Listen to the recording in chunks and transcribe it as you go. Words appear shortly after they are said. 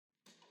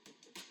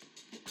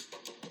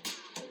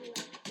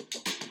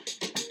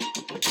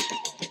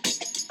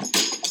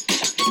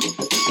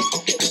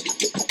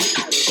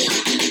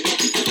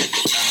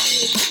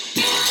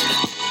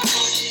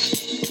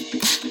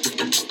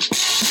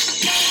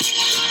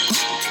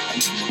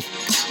Welcome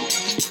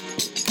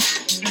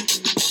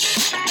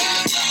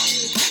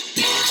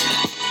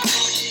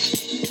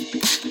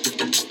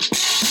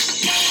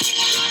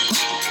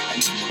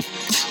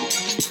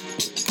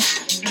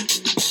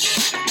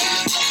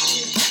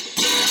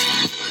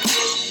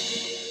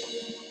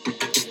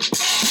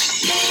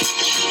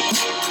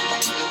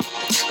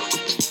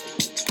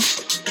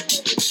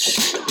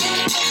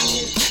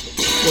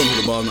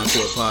to the Ball Not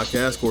Court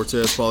podcast.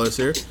 Cortez Paulus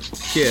here.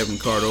 Kevin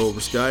Carter over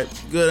Skype.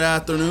 Good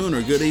afternoon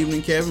or good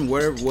evening, Kevin.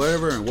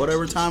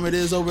 Whatever time it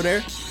is over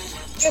there.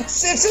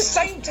 It's the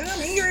same time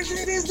here as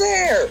it is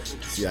there.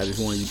 See, I just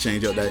wanted you to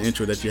change up that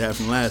intro that you had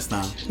from last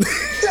time.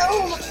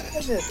 Oh my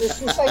goodness,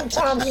 it's the same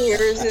time here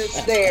as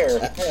it's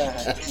there.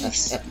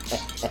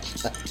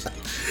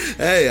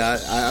 Hey,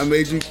 I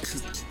made you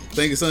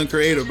think of something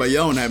creative by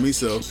yelling at me,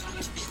 so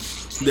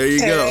there you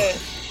go.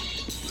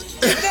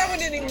 That one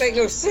didn't even make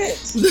no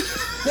sense.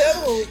 That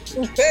one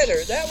was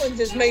better. That one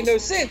just made no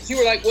sense. You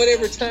were like,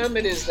 whatever time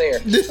it is there.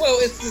 Well,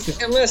 it's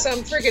just, unless I'm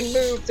freaking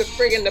moved to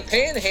friggin' the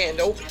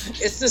Panhandle,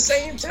 it's the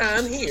same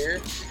time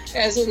here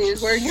as it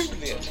is where you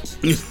live.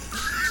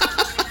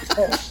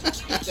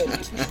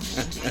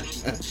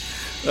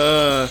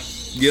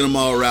 Get them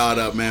all riled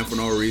up, man, for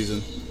no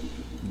reason.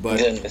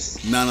 But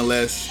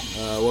nonetheless,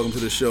 welcome to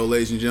the show,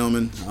 ladies and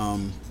gentlemen.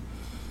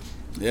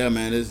 Yeah,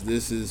 man,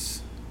 this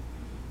has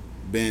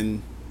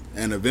been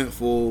an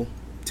eventful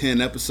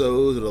 10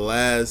 episodes of The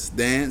Last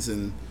Dance,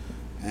 and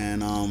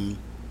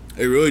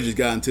it really just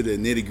got into the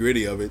nitty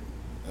gritty of it,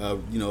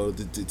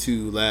 the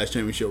two last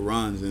championship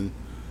runs. And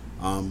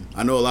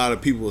I know a lot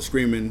of people were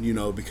screaming,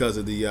 because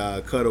of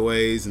the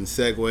cutaways and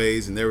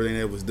segues and everything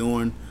they was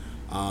doing.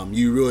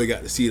 You really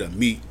got to see the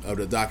meat of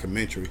the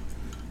documentary,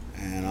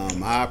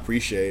 and I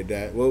appreciate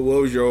that. What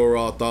was your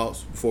overall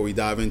thoughts before we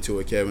dive into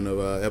it, Kevin,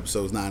 of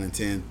episodes 9 and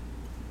 10?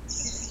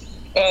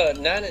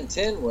 9 and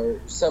 10 were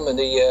some of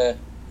the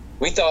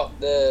we thought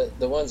the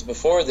ones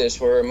before this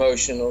were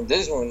emotional.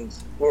 These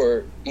ones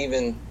were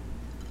even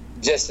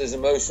just as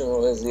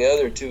emotional as the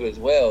other two as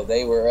well.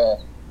 They were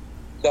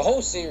the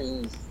whole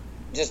series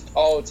just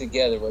all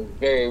together was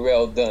very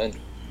well done,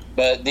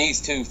 but these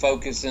two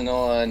focusing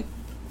on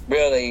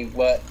really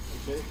what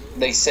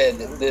they said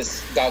that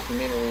this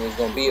documentary was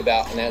going to be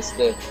about, and that's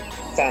the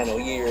final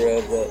year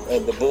of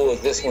the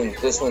Bulls. This one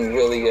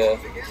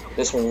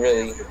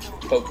really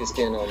focused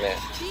in on that.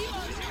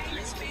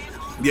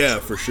 Yeah,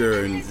 for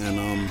sure, and it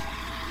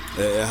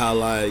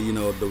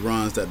highlighted the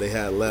runs that they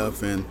had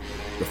left. And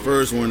the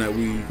first one that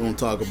we gonna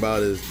talk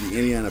about is the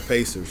Indiana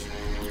Pacers,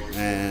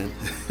 and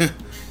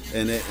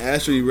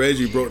actually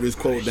Reggie broke this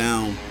quote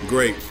down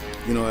great.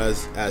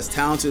 As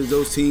talented as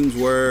those teams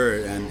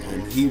were, and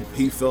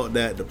he felt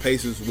that the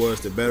Pacers was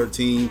the better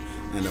team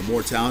and the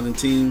more talented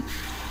team.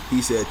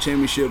 He said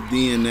championship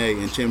DNA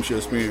and championship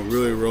experience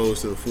really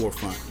rose to the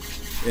forefront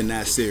in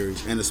that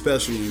series, and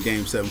especially in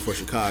Game 7 for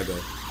Chicago.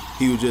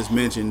 He was just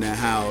mentioning that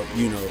how,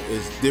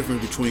 it's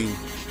different between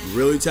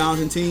really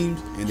talented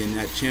teams and then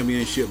that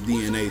championship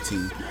DNA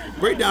team.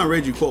 Break down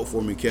Reggie's quote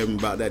for me, Kevin,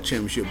 about that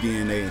championship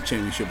DNA and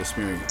championship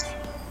experience.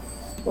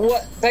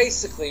 What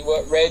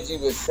Reggie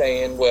was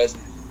saying was,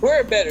 we're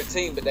a better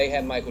team, but they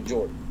have Michael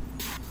Jordan.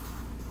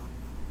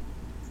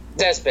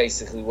 That's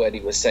basically what he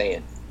was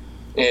saying.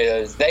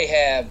 Is they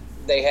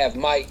have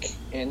Mike,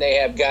 and they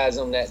have guys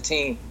on that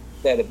team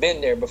that have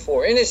been there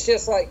before. And it's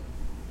just like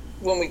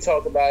when we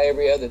talk about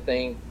every other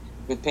thing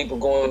with people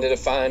going to the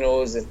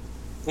finals and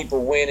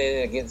people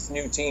winning against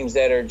new teams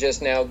that are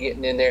just now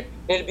getting in there.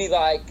 It'd be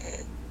like,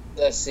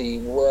 let's see,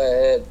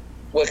 what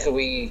could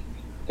we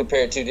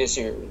compare it to this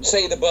year?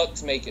 Say the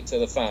Bucks make it to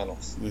the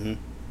finals, and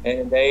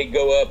they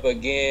go up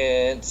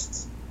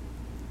against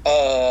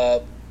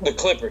the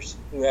Clippers,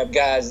 who have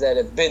guys that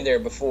have been there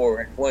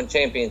before and won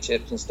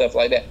championships and stuff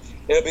like that.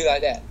 It'll be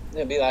like that.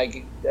 It'll be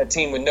like a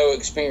team with no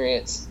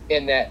experience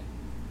in that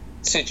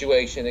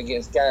situation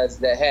against guys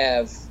that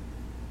have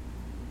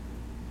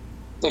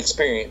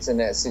experience in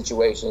that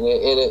situation.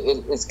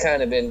 It's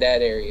kind of in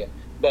that area.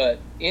 But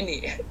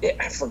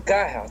I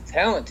forgot how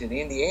talented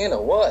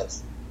Indiana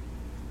was.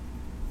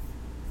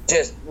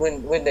 Just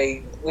when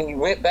you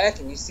went back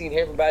and you seen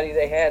everybody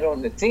they had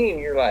on the team,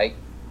 you're like,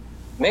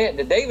 man,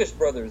 the Davis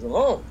brothers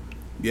alone.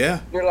 Yeah.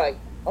 You're like,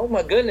 oh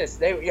my goodness.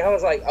 I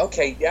was like,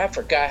 okay, I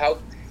forgot how.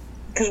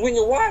 Because when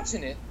you're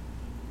watching it,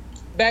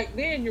 back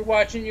then you're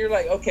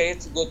like, okay,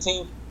 it's a good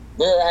team.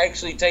 They're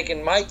actually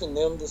taking Mike and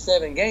them to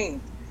 7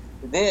 games.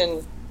 But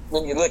then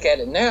when you look at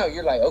it now,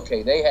 you're like,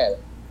 okay, they had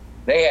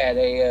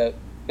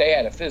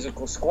a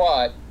physical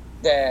squad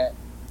that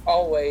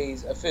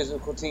a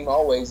physical team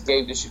always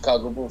gave the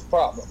Chicago Bulls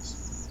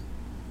problems.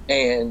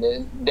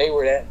 And they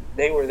were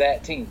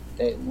that team.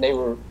 They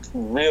were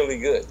really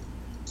good.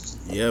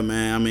 Yeah,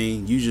 man. I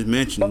mean, you just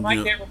mentioned.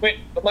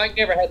 But Mike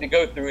never had to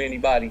go through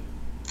anybody.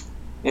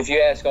 If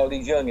you ask all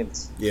these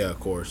youngins. Yeah, of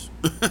course.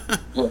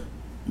 Yeah.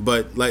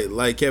 But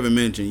like Kevin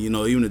mentioned,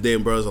 even the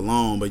Davis brothers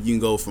alone, but you can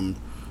go from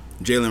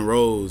Jalen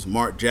Rose,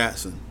 Mark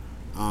Jackson,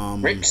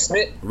 Rick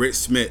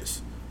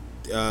Smith,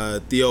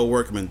 Theo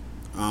Workman,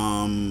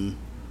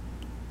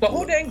 The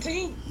whole dang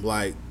team.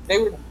 Like they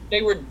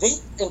were deep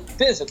and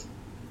physical.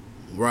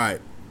 Right.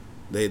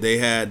 They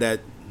had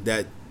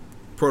that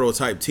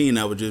prototype team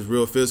that was just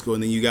real physical,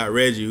 and then you got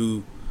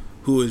Reggie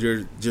who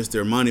is just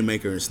their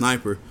moneymaker and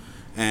sniper.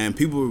 And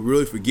people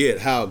really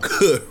forget how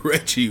good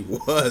Reggie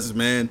was,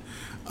 man.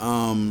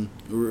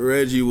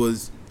 Reggie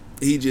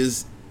he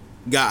just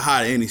got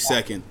hot any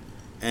second,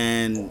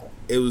 and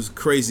it was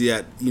crazy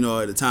at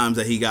the times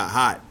that he got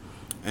hot,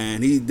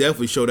 and he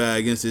definitely showed that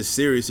against this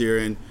series here,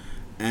 and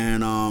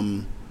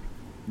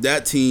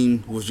that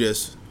team was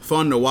just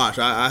fun to watch.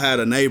 I had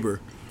a neighbor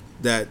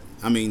that,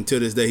 I mean, to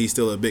this day he's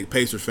still a big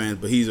Pacers fan,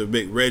 but he's a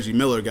big Reggie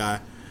Miller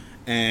guy.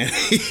 And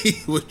he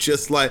was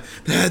just like,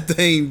 that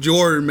thing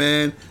Jordan,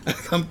 man.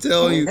 I'm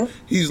telling you,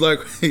 he's like,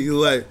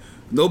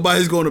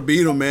 nobody's going to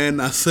beat him, man.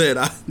 And I said,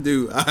 I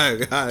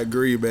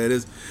agree, man.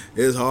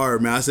 It's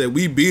hard, man. I said,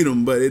 we beat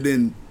him, but it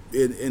didn't.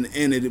 We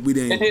didn't.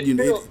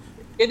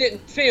 It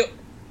didn't feel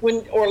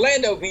when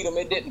Orlando beat them.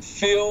 It didn't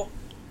feel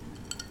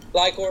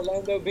like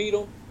Orlando beat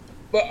them.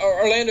 But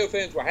Orlando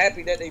fans were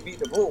happy that they beat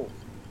the Bulls.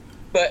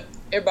 But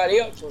everybody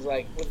else was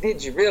like, well,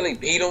 did you really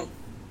beat them?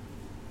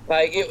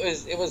 Like,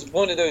 it was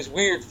one of those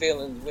weird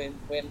feelings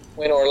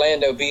when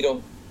Orlando beat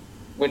them,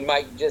 when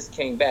Mike just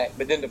came back.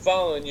 But then the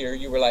following year,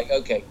 you were like,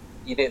 okay,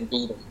 you didn't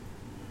beat them.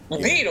 You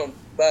beat them,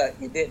 but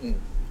you didn't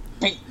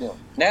beat them.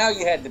 Now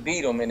you had to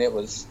beat them, and it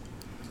was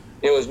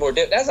more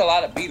difficult. That's a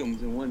lot of beat them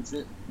in one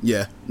sentence.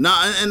 Yeah. No,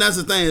 and that's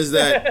the thing is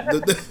that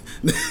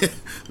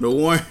the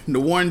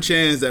one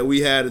chance that we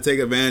had to take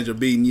advantage of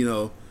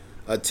beating,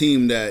 a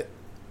team that,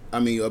 I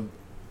mean,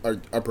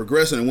 are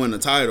progressing and win the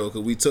title,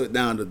 because we took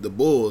down the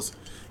Bulls.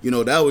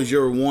 That was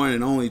your one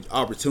and only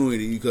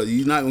opportunity, because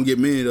you're not gonna get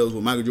many of those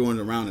with Michael Jordan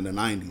around in the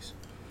 '90s.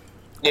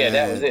 Yeah,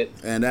 that was it.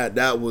 And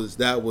that was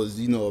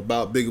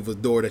about big of a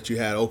door that you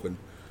had open.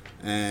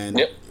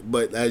 And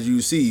but as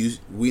you see,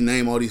 we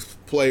name all these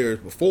players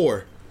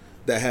before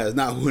that has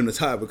not won the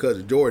title because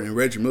of Jordan, and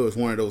Reggie Miller is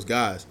one of those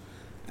guys.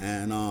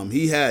 And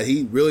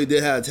he really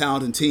did have a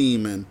talented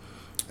team.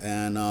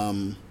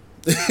 And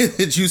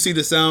did you see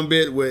the sound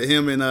bit with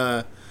him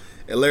and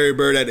Larry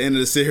Bird at the end of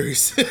the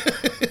series?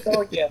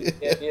 Oh, yeah.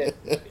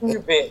 You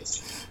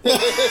bitch.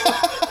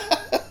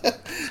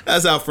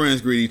 That's how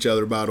friends greet each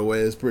other, by the way.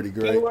 It's pretty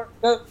great.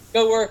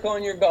 Go work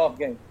on your golf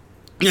game.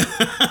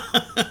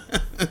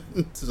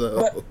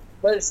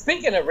 But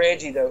speaking of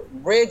Reggie, though,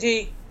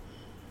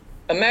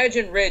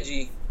 imagine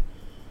Reggie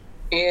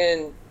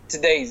in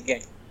today's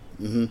game.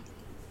 Mm-hmm.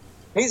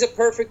 He's a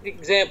perfect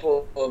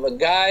example of a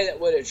guy that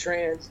would have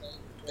translated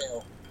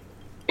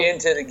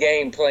into the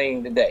game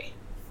playing today.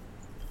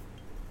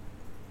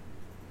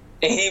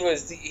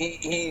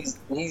 He's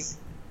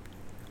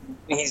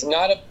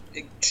not an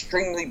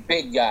extremely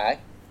big guy.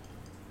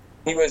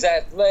 He was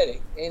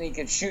athletic, and he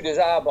could shoot his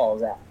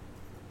eyeballs out.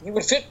 He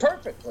would fit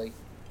perfectly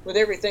with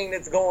everything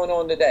that's going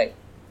on today.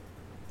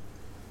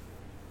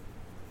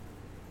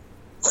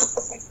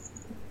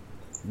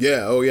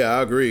 Yeah,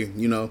 I agree.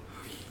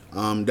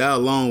 That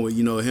along with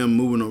him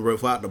moving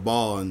without the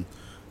ball and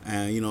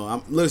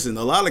listen,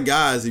 a lot of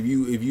guys, if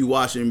you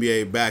watch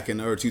NBA back in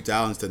the early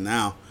 2000s to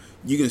now,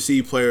 you can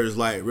see players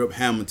like Rip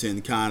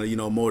Hamilton kind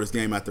of mold his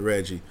game after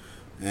Reggie,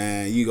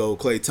 and you go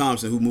Klay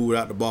Thompson, who moved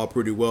out the ball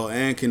pretty well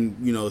and can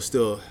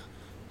still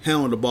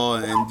handle the ball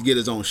and get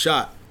his own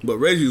shot. But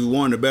Reggie was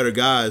one of the better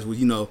guys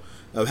with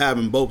of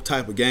having both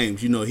type of games.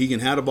 He can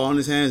have the ball in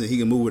his hands and he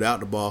can move without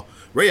the ball.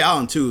 Ray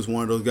Allen too is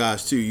one of those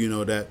guys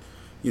too. That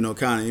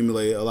kind of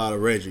emulate a lot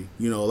of Reggie.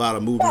 A lot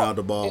of moving out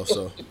the ball.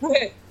 So if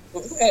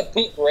we had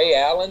peak Ray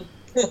Allen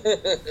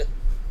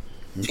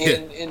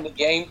in the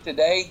game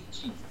today.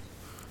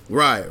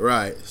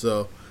 Right.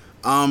 So,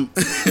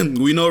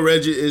 we know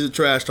Reggie is a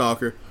trash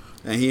talker,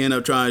 and he ended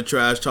up trying to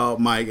trash talk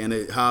Mike, and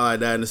they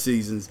highlight that in the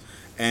seasons.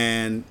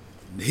 And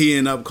he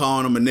ended up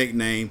calling him a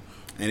nickname,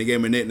 and he gave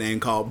him a nickname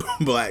called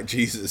Black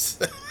Jesus.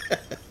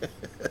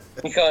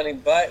 He called him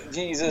Black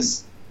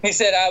Jesus. He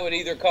said I would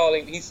either call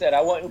him. He said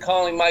I wasn't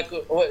calling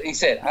Michael. What he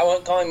said, I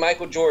wasn't calling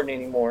Michael Jordan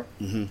anymore.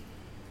 Mm-hmm.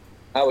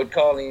 I would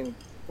call him.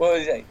 What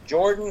was it?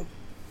 Jordan,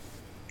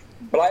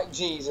 Black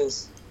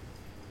Jesus,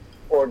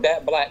 or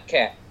that black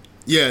cat.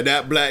 Yeah,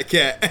 that black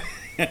cat.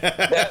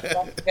 That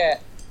black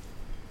cat.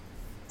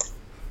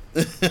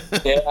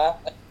 Yeah,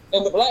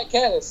 and the black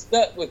cat is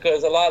stuck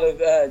because a lot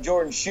of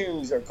Jordan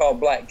shoes are called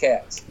black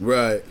cats.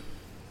 Right.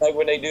 Like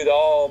when they do the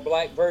all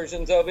black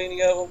versions of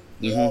any of them,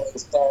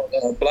 it's called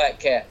black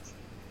cats.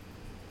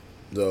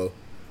 So,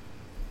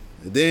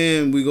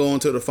 then we go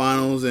into the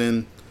finals,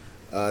 and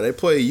they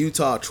play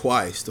Utah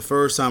twice. The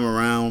first time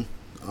around,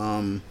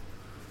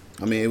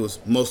 it was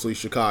mostly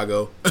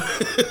Chicago.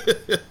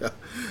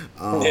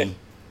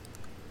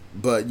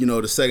 But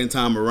the second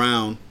time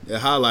around, it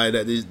highlighted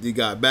that they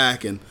got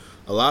back, and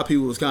a lot of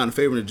people was kind of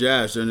favoring the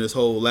Jazz during this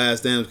whole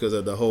last dance because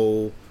of the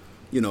whole,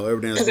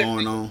 everything that's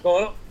going on.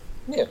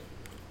 Yeah.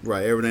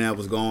 Right, everything that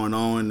was going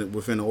on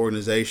within the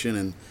organization,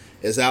 and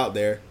it's out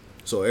there.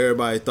 So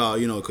everybody thought,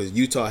 because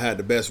Utah had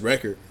the best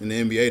record in the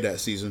NBA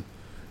that season,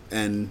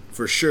 and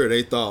for sure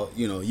they thought,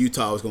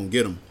 Utah was going to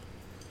get them.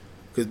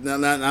 Because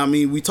I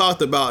mean, we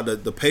talked about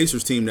the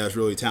Pacers team that's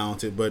really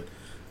talented, but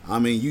I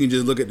mean, you can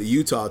just look at the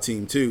Utah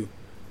team too.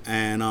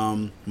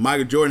 And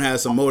Michael Jordan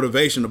has some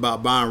motivation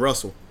about Byron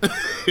Russell.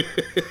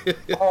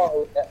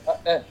 Oh,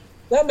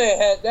 that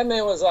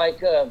man was like,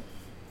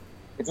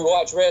 if you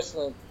watch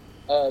wrestling,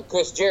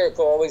 Chris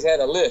Jericho always had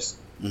a list.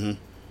 Mm-hmm.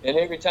 And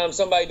every time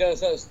somebody done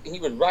something, he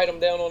would write them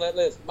down on that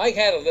list. Mike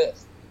had a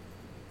list.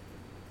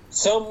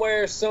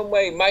 Somewhere, some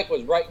way, Mike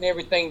was writing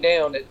everything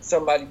down that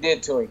somebody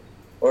did to him.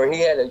 Or he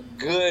had a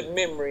good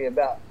memory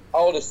about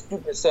all the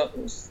stupid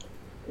somethings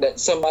that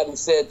somebody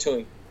said to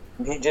him.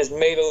 And he just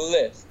made a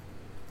list.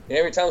 And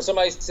every time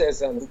somebody says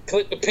something, he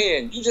clicked the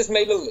pen. You just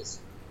made a list.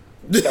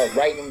 You start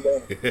writing them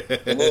down.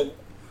 And then,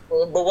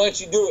 but once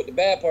you do it, the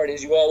bad part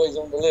is you're always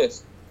on the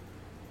list.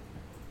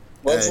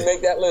 Once you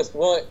make that list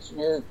once,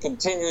 you're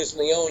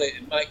continuously on it,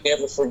 and Mike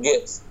never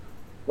forgets,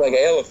 like an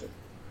elephant.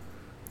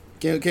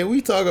 Can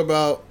we talk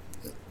about,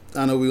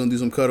 I know we're going to do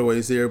some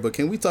cutaways here, but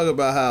can we talk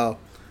about how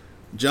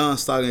John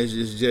Stockton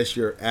is just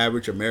your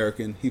average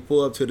American? He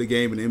pulled up to the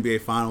game in the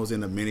NBA Finals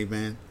in a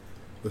minivan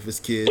with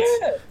his kids.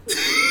 Yeah.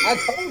 I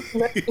told you,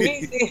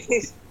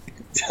 man.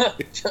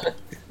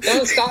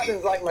 John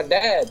Stockton's like my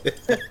dad.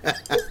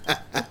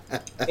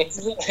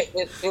 It's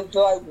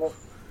like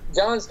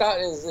John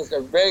Stockton is just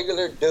a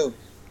regular dude.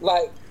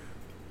 Like,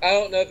 I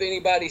don't know if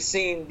anybody's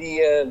seen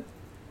the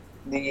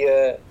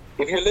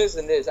if you're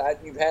listening to this,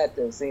 you've had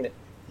to have seen it.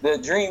 The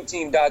Dream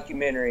Team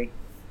documentary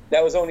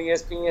that was on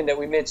ESPN that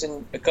we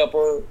mentioned a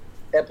couple of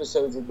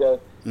episodes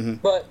ago. Mm-hmm.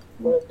 But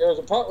there was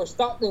a part where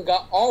Stockton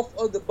got off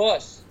of the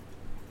bus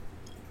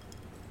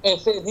and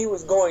said he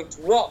was going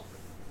to walk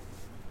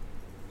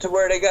to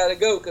where they got to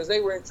go because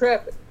they were in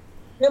traffic.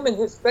 Him and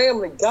his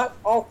family got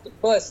off the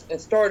bus and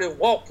started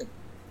walking.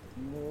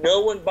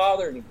 No one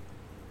bothered him.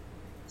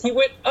 He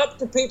went up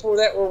to people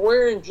that were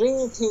wearing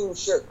Dream Team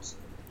shirts.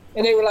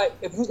 And they were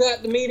like, have you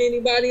got to meet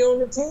anybody on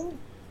the team?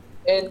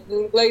 And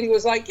the lady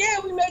was like, yeah,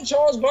 we met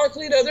Charles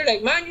Barkley the other day.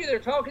 Mind you, they're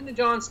talking to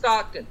John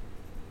Stockton.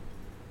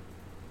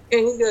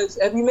 And he goes,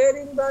 have you met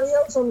anybody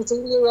else on the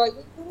team? They were like,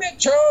 we met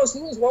Charles.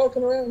 He was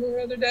walking around here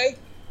the other day.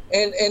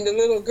 And the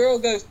little girl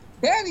goes,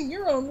 Daddy,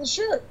 you're on the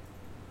shirt.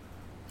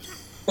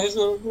 His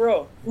little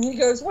girl. And he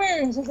goes,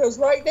 where? And he goes,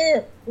 right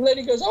there. The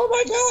lady goes, oh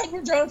my God,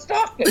 you're John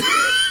Stockton.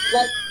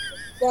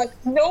 like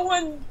no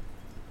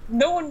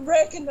one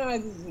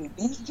recognizes him.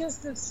 He's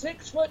just a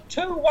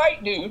 6'2"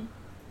 white dude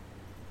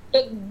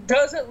that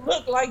doesn't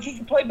look like he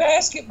can play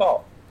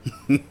basketball.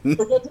 It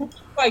doesn't look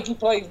like he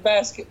plays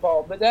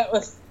basketball, but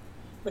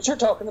you're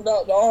talking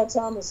about the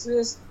all-time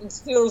assist and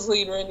steals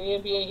leader in the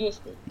NBA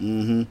history.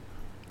 Mm-hmm.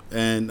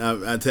 And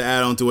to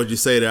add on to what you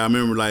say there, I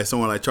remember like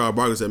someone like Charles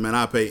Barkley said, man,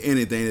 I'd pay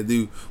anything to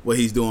do what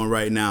he's doing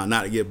right now,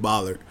 not to get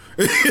bothered.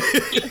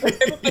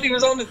 Everybody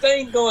was on the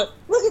thing going,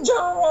 look at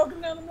John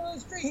walking down the middle of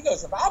the street. He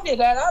goes, if I did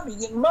that, I'd be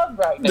getting mugged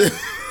right now.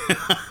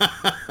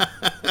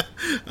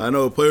 I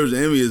know players are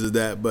envious of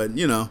that, but,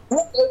 you know.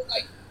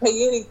 Like,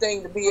 pay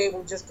anything to be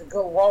able just to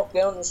go walk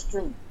down the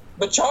street.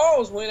 But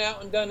Charles went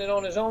out and done it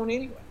on his own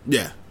anyway.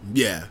 Yeah.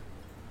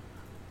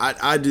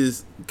 I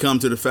just come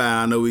to the fact,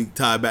 I know we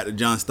tie back to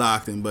John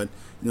Stockton, but,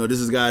 you know, this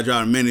is a guy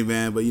driving a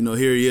minivan, but, you know,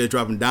 here he is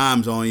dropping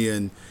dimes on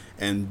you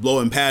and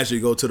blowing past you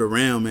to go to the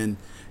rim, and,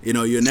 you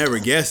know, you'll never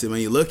guess it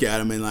when you look at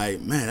him and like,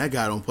 man, that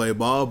guy don't play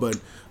ball, but,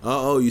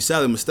 you're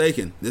sadly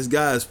mistaken. This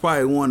guy is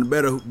probably one of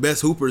the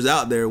best hoopers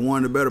out there,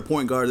 one of the better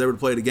point guards ever to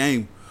play the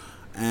game.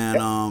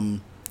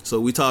 And so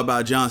we talk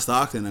about John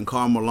Stockton and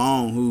Karl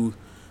Malone,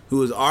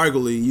 who is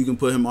arguably, you can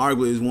put him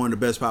arguably as one of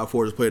the best power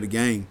forwards to play the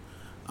game.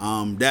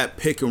 That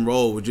pick and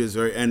roll was just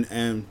very,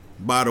 and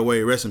by the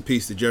way, rest in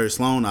peace to Jerry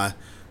Sloan. I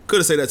could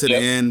have said that to the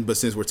end, but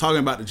since we're talking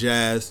about the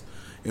Jazz,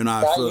 you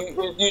know,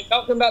 if you're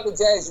talking about the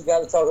Jazz, you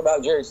got to talk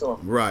about Jerry Sloan.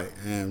 Right,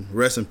 and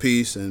rest in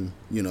peace, and,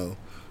 you know,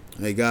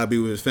 may God be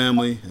with his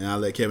family, and I'll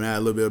let Kevin add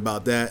a little bit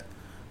about that,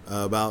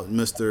 about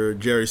Mr.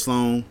 Jerry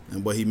Sloan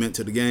and what he meant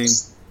to the game.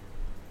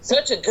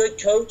 Such a good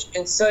coach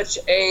and such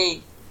a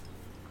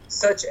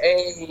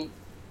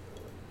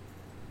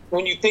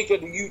when you think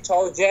of the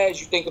Utah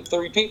Jazz, you think of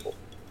three people.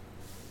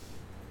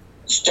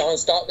 It's John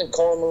Stockton,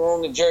 Karl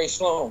Malone, and Jerry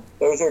Sloan.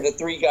 Those are the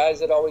three guys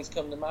that always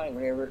come to mind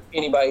whenever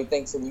anybody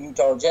thinks of the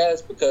Utah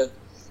Jazz because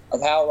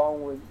of how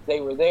long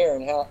they were there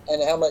and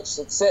how much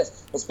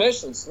success,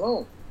 especially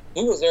Sloan.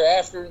 He was there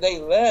after they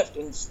left,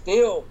 and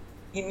still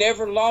he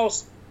never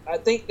lost. I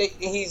think that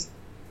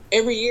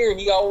every year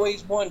he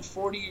always won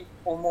 40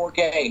 or more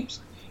games,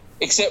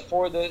 except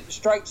for the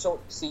strike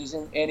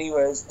season, and he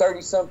was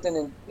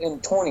 30-something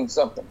and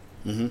 20-something.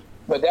 Mm-hmm.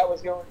 But that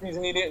was the only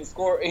reason he didn't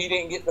score. He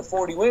didn't get the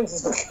 40 wins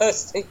is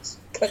because they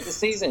cut the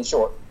season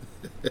short.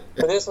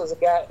 But this was a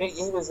guy.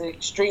 He was an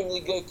extremely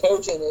good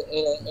coach and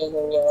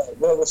a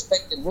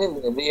well-respected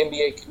member of the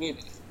NBA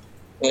community.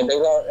 And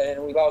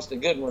we lost a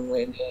good one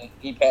when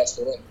he passed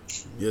away.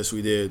 Yes,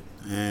 we did.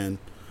 And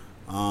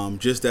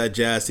just that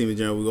Jazz team in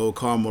general, we go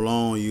Karl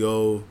Malone, you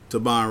go to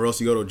Byron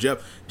Russell, you go to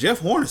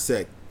Jeff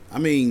Hornacek. I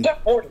mean,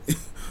 Jeff Hornacek.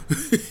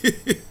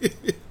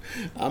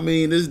 I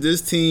mean,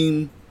 this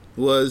team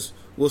was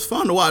was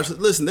fun to watch.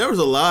 Listen, there was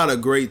a lot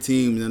of great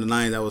teams in the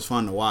 90s that was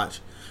fun to watch.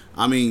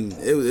 I mean,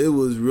 it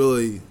was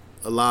really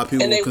a lot of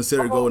people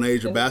consider golden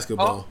age of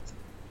basketball.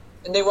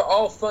 And they were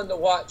all fun to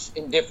watch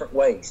in different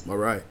ways. All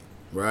right.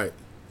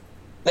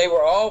 They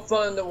were all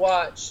fun to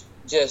watch,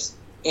 just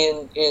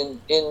in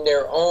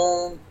their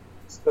own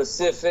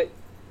specific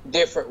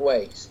different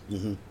ways.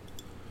 Mm-hmm.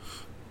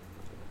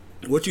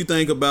 What you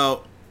think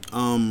about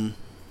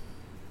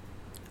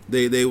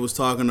they was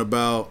talking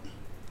about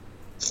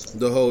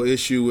the whole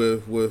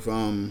issue with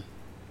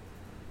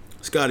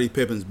Scottie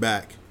Pippen's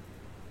back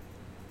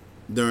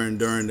during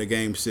the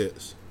game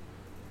 6,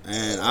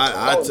 and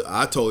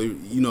I totally,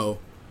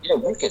 yeah,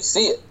 we could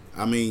see it.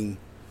 I mean,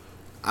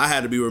 I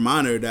had to be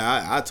reminded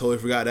that I totally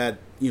forgot that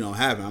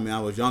happened. I mean, I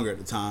was younger at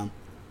the time.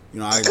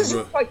 Because you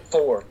were like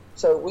 4,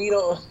 so we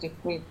don't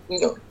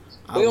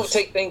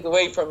take things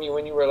away from you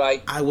when you were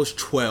like. I was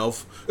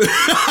 12.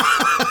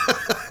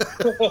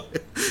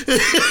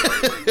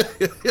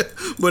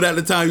 But at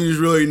the time, you just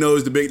really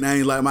knows the big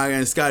names like Mike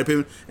and Scottie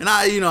Pippen, and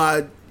I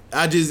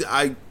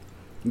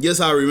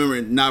guess I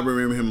not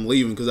remember him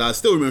leaving, because I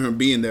still remember him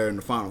being there in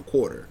the final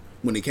quarter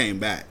when he came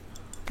back.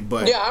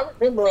 But yeah,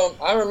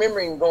 I remember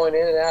him going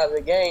in and out of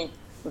the game,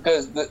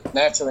 because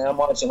naturally I'm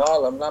watching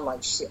all of them, and I'm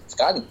like, shit,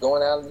 Scottie's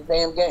going out of the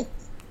damn game.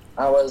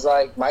 I was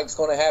like, Mike's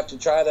going to have to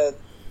try to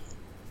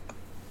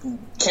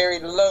carry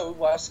the load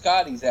while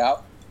Scottie's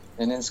out,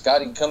 and then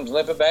Scottie comes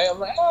limping back. I'm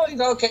like, oh, he's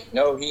okay.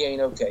 No, he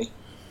ain't okay.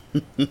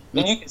 And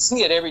you can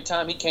see it every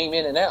time he came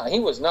in and out. He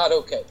was not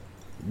okay.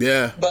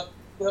 Yeah. But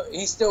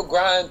he still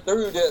grind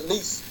through to at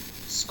least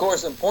score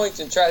some points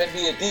and try to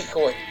be a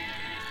decoy.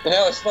 And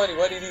that was funny.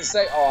 What did he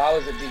say? Oh, I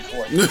was a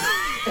decoy.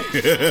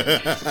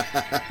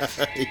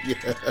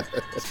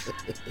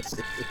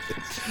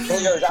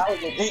 He goes, I was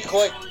a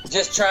decoy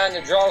just trying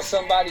to draw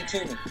somebody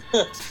to me.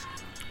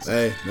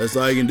 Hey, that's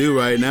all you can do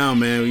right now,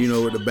 man,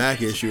 with the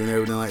back issue and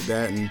everything like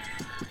that. And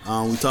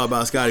we talk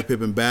about Scottie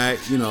Pippen back,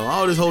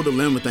 all this whole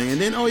dilemma thing. And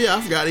then, I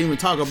forgot to even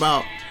talk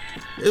about,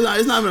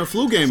 it's not even a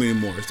flu game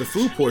anymore. It's the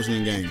food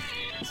poisoning game.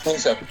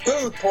 It's a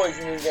food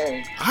poisoning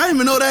game. I didn't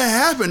even know that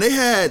happened. They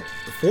had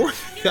 4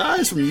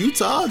 guys from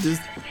Utah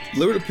just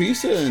deliver the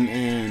pizza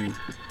and...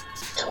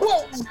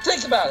 Well,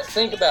 think about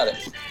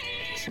it.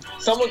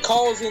 Someone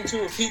calls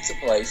into a pizza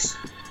place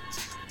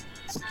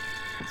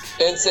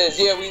and says,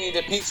 yeah, we need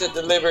a pizza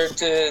delivered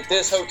to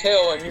this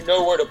hotel, and you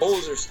know where the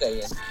Bulls are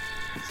staying.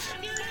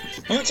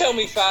 You tell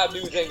me 5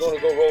 dudes ain't going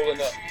to go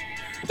rolling up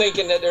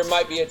thinking that there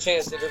might be a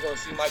chance that they're going to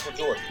see Michael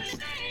Jordan.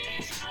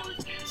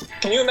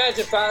 Can you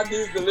imagine 5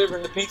 dudes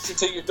delivering the pizza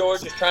to your door,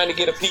 just trying to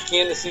get a peek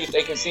in to see if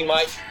they can see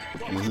Mike?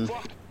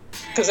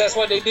 Because that's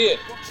what they did.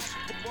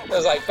 It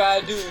was like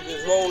 5 dudes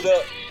just rolled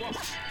up,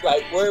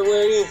 like, where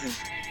is he?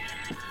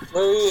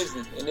 Where is he?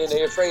 And then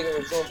they're afraid it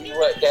was going to be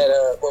what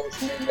was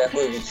the name of that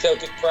movie?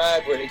 Celtic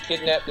Pride, where they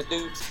kidnapped the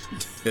dudes.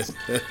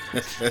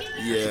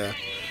 Yeah.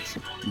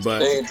 But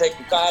they didn't take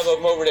the 5 of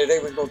them over there. They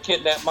were going to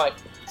kidnap Mike.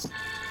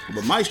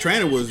 But Mike's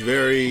trainer was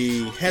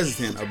very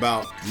hesitant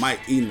about Mike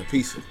eating the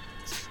pizza.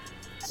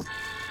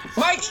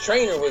 Mike's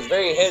trainer was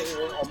very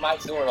hesitant on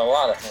Mike doing a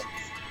lot of things.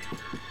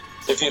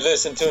 If you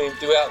listen to him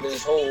throughout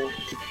this whole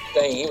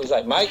thing, he was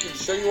like, Mike, are you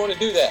sure you want to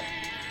do that?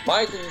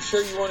 Mike, are you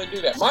sure you want to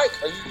do that? Mike,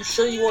 are you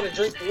sure you want to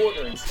drink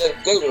water instead of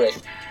Gatorade?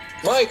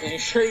 Mike, are you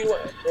sure you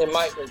want... And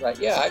Mike was like,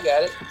 yeah, I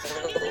got it.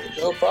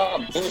 No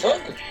problem. He was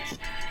hungry.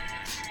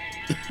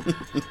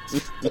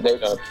 But they were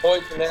going to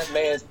poison that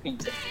man's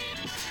pizza.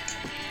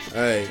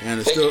 Hey, and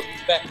it's still...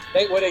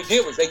 What they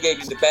did was they gave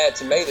you the bad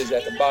tomatoes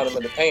at the bottom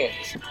of the pan.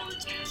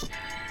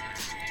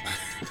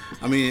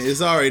 I mean,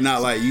 it's already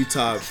not like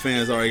Utah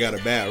fans already got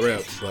a bad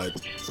rep,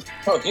 but...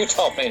 Oh,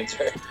 Utah fans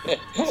are...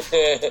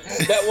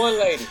 That one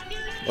lady...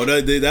 Oh,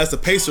 that's the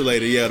Pacer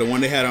lady, yeah, the one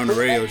they had on the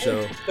radio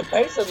show. The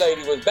Pacer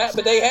lady was back,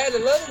 but they had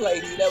another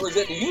lady that was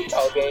at the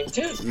Utah game,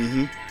 too.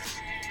 Mm-hmm.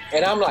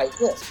 And I'm like,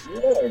 yeah,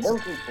 them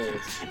people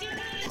are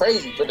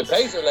crazy. But the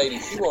Pacer lady,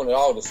 she wanted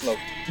all the smoke.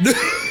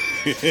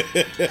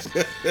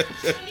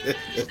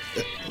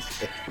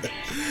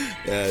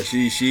 Yeah,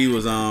 she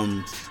was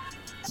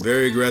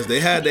very aggressive. They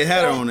had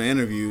her on the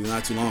interview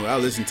not too long ago. I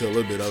listened to a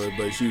little bit of it,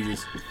 but she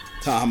was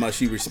talking how much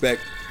she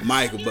respect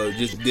Michael, but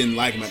just didn't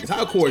like him at the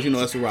time. Of course,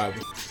 that's a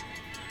rival.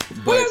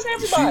 But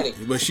everybody?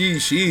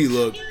 She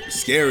looked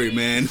scary,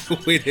 man.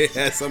 We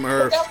had some of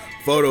her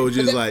photos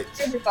just like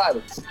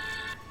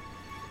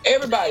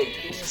everybody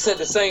said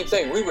the same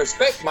thing. We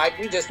respect Mike,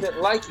 we just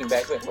didn't like him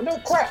back then. Well, no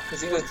crap,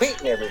 because he was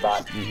beating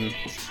everybody.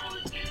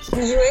 Mm-hmm.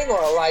 You ain't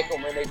gonna like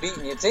them when they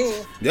beating your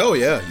team. Oh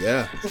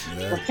yeah.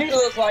 She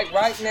looks like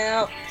right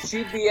now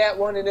she'd be at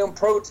one of them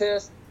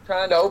protests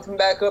trying to open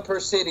back up her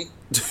city,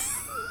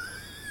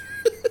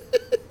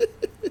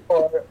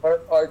 or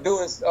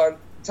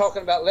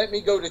talking about let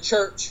me go to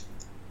church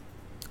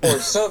or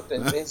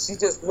something. And she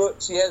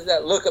has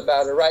that look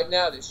about her right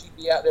now that she'd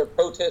be out there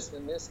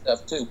protesting this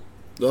stuff too.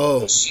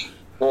 Oh, she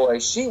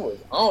was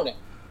on it.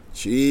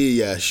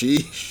 She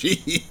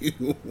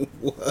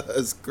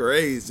was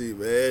crazy,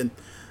 man.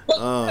 But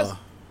out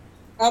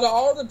of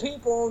all the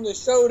people on the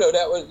show, though,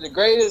 that was the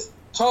greatest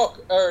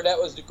that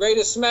was the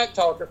greatest smack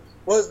talker,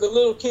 was the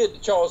little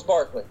kid, Charles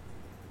Barkley.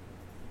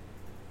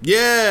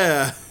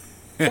 Yeah.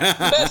 The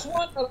best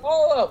one of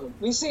all of them.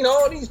 We seen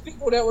all these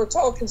people that were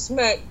talking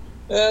smack,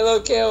 and that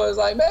little kid was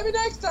like, maybe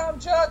next time,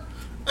 Chuck.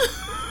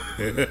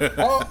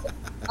 I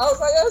was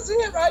like, that's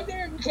it right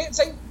there. You can't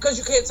say, because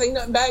you can't say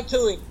nothing back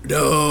to him.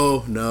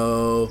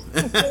 No.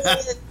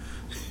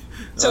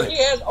 So he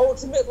has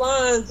ultimate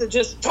lines that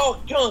just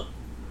talk junk.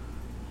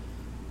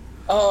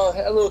 Oh,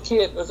 that little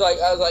kid was like,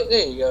 I was like,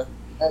 there you go.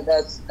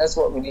 That's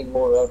what we need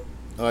more of.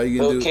 All you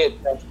can little do, kid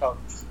that's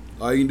talking.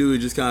 All you can do is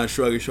just kind of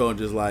shrug your shoulder,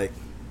 just like,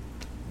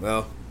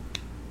 well,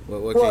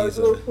 what can you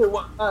say? Little kid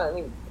wasn't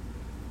lying.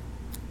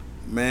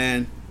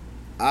 Man,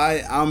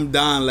 I'm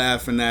dying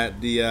laughing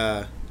at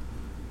the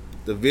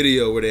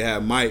video where they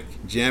had Mike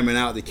jamming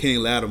out to Kenny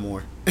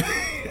Lattimore.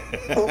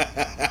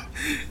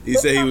 He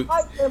said he was.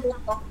 Mike jamming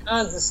out all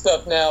kinds of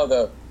stuff now,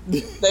 though.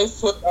 They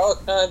put all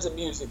kinds of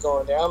music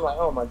on there. I'm like,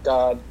 oh my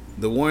god.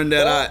 The one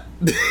that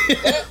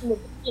that and the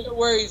video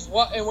where he's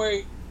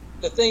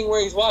the thing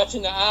where he's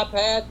watching the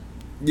iPad.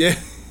 Yeah.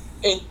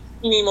 And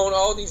seeing him on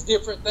all these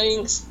different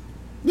things.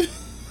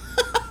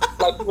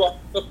 Like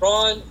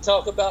LeBron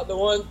talk about the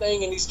one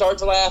thing and he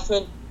starts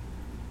laughing.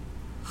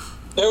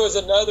 There was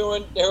another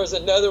one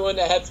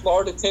that had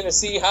Florida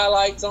Tennessee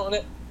highlights on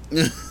it.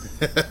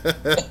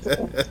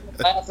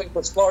 Laughing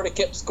because Florida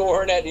kept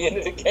scoring at the end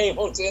of the game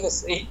on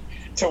Tennessee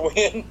to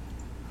win.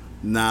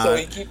 Nah. So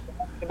he keeps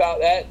talking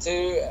about that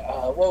too.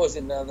 What was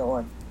another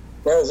one?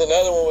 There was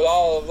another one with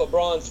all of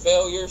LeBron's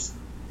failures.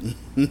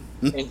 And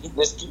he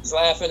just keeps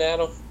laughing at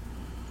them.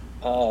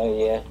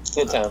 Yeah,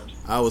 good time.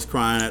 I was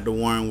crying at the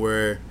one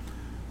where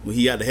when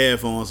he got the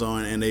headphones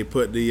on and they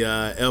put the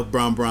F.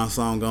 Brown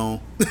song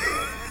on.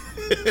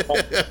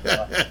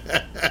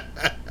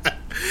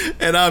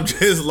 And I'm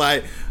just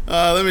like,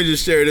 let me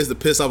just share this to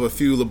piss off a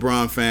few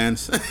LeBron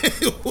fans.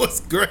 It was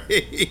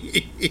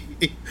great.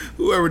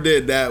 Whoever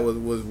did that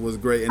was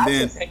great. And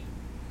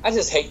I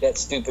just hate that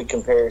stupid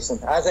comparison.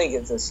 I think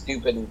it's a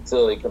stupid and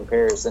silly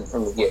comparison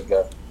from the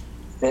get-go.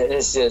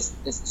 It's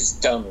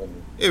just dumb to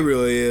me. It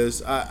really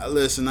is.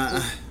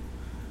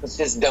 It's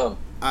just dumb.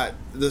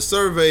 The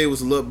survey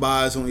was a little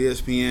biased on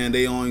ESPN.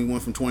 They only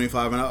went from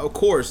 25, and of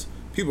course,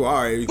 people are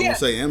already going to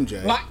say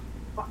MJ.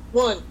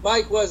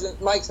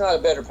 Mike's not a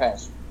better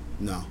passer.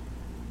 No,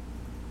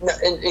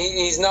 and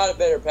he's not a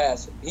better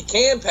passer. He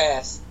can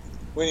pass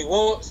when he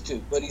wants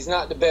to, but he's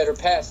not the better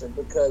passer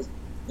because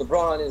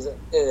LeBron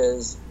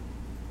is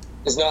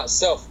not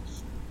selfish.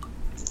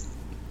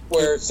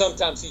 Where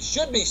sometimes he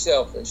should be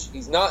selfish,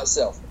 he's not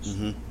selfish.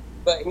 Mm-hmm.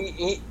 But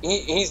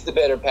he's the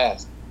better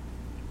passer.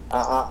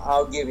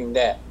 I'll give him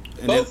that.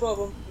 And both of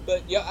them.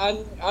 But yeah,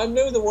 I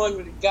know the one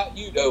that got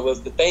you though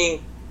was the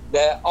thing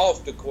that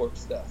off the court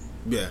stuff.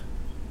 Yeah.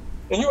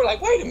 And you were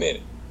like, wait a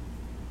minute.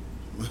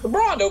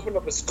 LeBron opened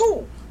up a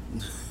school.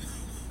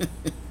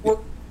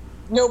 Well,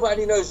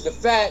 nobody knows the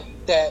fact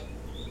that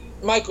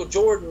Michael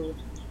Jordan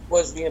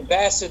was the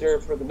ambassador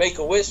for the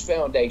Make-A-Wish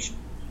Foundation,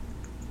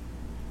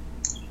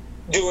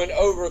 doing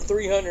over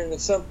 300 and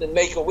something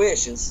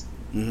Make-A-Wishes,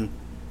 mm-hmm.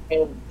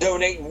 and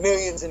donating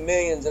millions and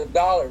millions of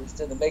dollars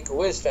to the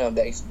Make-A-Wish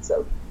Foundation.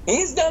 So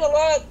he's done a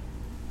lot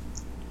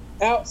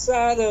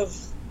outside of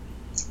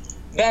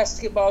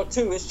basketball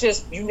too. It's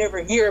just you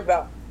never hear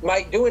about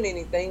Mike doing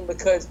anything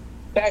because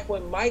back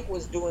when Mike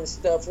was doing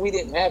stuff, we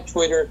didn't have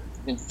Twitter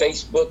and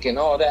Facebook and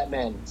all that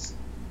madness.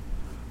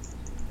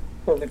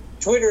 So the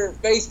Twitter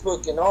and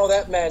Facebook and all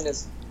that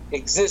madness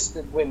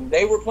existed when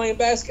they were playing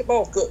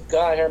basketball. Good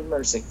God have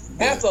mercy.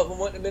 Yeah. Half of them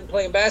wouldn't have been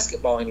playing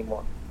basketball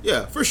anymore.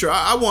 Yeah, for sure.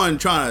 I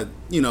wasn't trying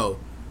to,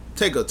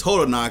 take a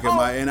total knock at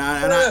Mike, and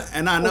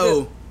I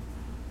know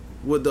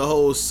with the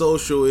whole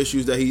social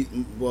issues that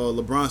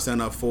LeBron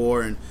stand up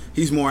for, and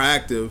he's more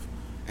active,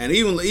 and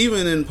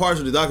even in parts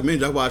of the documentary,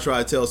 that's why I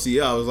tried to tell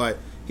CL, I was like,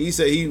 he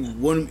said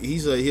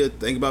he'll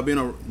think about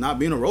not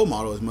being a role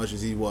model as much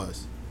as he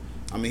was.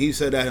 I mean, he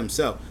said that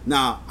himself.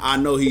 Now, I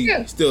know he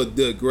still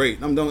did great.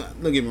 Don't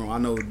get me wrong. I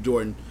know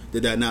Jordan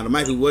did that. Now, the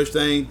Michael Wish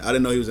thing, I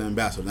didn't know he was an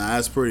ambassador. Now,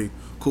 that's pretty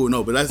cool.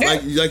 No, but that's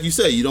like you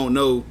say, you don't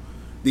know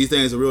these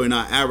things are really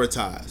not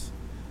advertised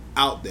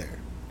out there.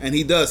 And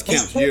he does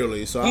camps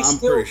yearly, so I'm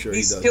pretty sure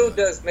he does. He still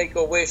does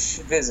Make-A-Wish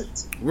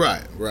visits.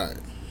 Right.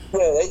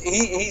 Yeah,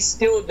 he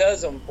still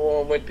does them for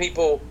them when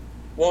people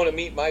want to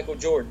meet Michael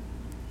Jordan.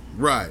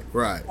 Right.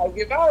 Like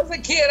if I was a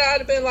kid, I'd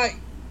have been like,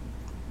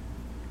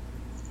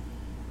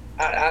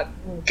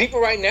 people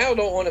right now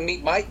don't want to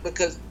meet Mike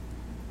because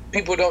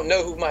people don't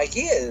know who Mike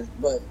is.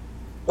 But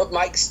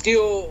Mike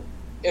still,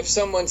 if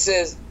someone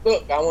says,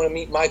 look, I want to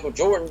meet Michael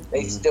Jordan,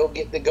 they still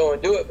get to go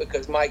and do it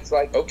because Mike's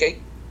like, okay,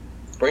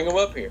 bring him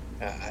up here.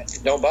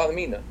 Don't bother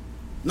me none.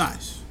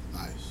 Nice.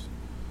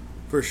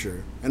 For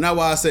sure. And that's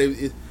why I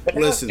say,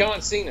 listen.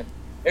 John Cena.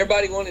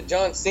 Everybody wanted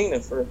John Cena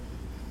for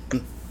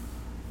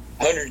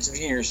hundreds of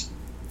years.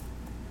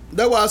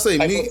 That's why I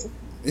say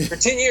for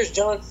 10 years,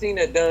 John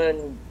Cena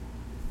done,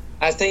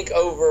 I think,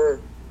 over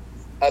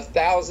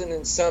 1,000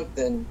 and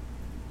something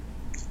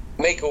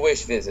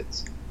Make-A-Wish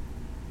visits.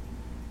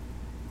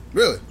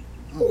 Really?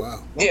 Oh,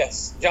 wow.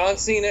 Yes, John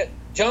Cena.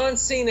 John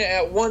Cena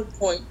at one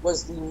point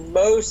was the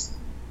most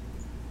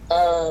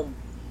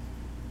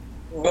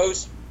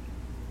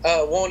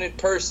wanted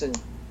person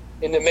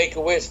in the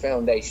Make-A-Wish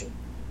Foundation.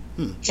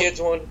 Kids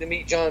wanted to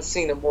meet John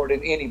Cena more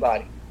than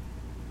anybody.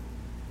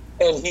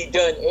 And he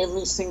done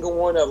every single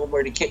one of them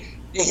where the kid.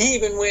 He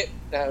even went.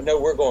 Now, I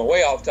know we're going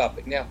way off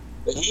topic now,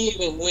 but he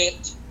even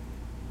went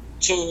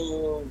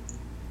to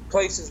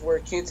places where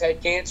kids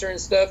had cancer and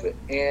stuff,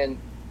 and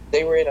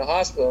they were in a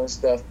hospital and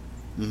stuff.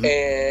 Mm-hmm.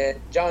 And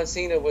John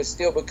Cena was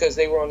still, because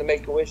they were on the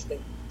Make-A-Wish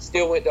thing,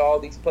 still went to all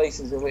these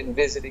places and went and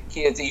visited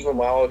kids even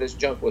while all this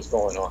junk was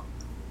going on.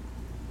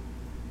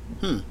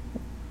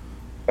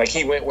 Like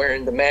he went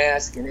wearing the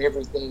mask and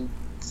everything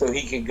so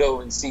he could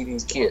go and see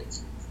these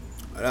kids.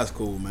 That's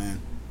cool, man.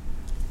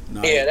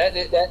 No, yeah,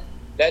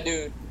 that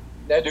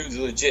dude's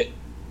legit.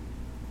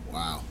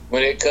 Wow.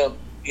 When it comes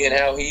in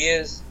how he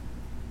is,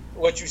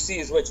 what you see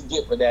is what you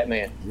get with that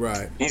man.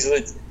 Right. He's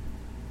legit.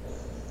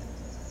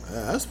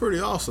 That's pretty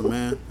awesome,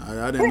 man.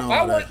 I didn't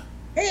know that.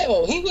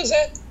 Hell, he was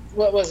at,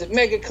 what was it,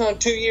 MegaCon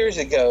 2 years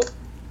ago,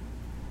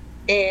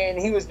 and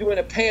he was doing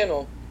a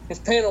panel. His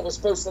panel was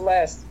supposed to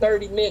last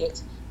 30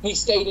 minutes. He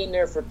stayed in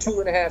there for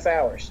 2.5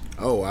 hours.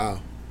 Oh, wow.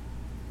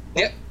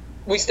 Yep.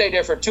 We stayed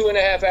there for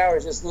 2.5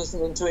 hours just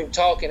listening to him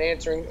talk and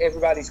answering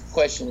everybody's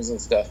questions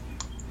and stuff.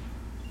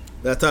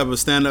 That type of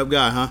stand-up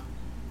guy, huh?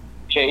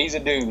 Yeah, he's a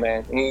dude,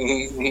 man.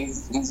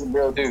 He's a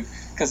real dude.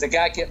 Because the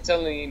guy kept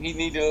telling him he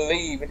needed to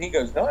leave, and he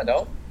goes, "No, I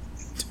don't."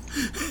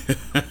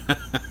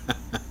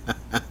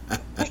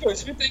 He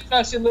goes, "You think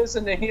I should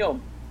listen to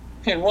him?"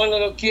 And one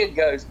little kid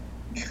goes,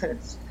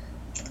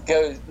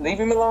 "Leave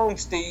him alone,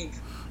 Steve."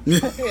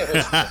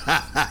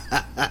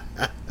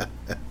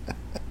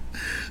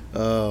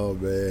 Oh,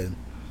 man.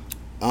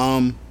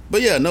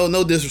 But yeah,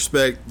 no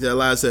disrespect.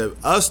 Like I said,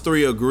 us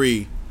three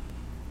agree,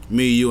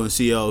 me, you, and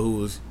CL, who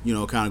was,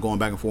 kind of going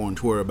back and forth on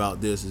Twitter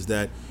about this, is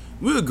that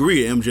we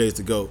agree MJ's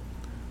the GOAT.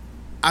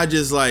 I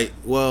just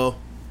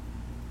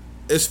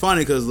it's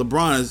funny because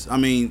LeBron is,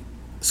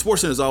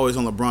 SportsCenter is always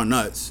on LeBron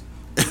nuts.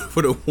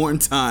 For the one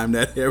time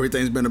that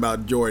everything's been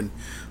about Jordan.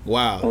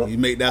 Wow, you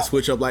make that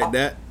switch up like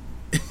that?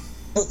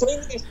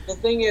 The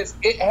thing is,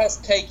 it has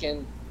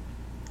taken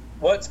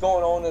what's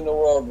going on in the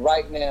world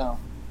right now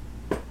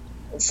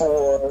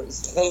for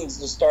things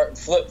to start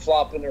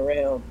flip-flopping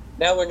around.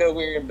 Now we know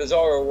we're in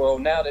Bizarro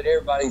world now that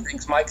everybody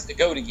thinks Mike's the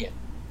GOAT again.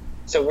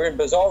 So we're in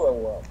Bizarro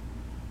world.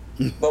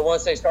 But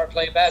once they start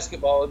playing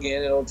basketball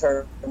again, it'll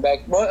turn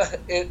back.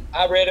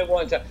 I read it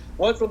one time.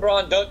 Once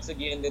LeBron dunks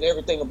again, then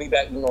everything will be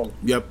back to normal.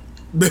 Yep.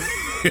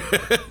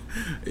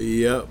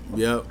 Yep.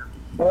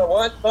 Well,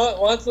 once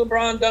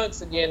LeBron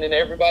dunks again, then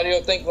everybody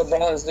will think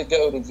LeBron's the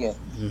GOAT again.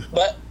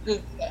 But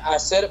I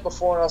said it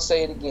before and I'll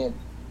say it again.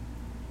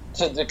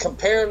 To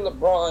compare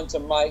LeBron to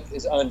Mike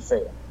is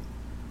unfair.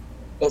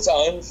 It's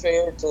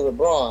unfair to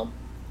LeBron,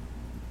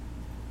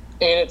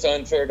 and it's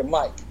unfair to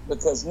Mike,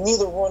 because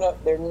neither one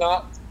of they're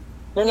not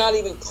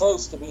even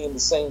close to being the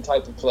same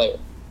type of player.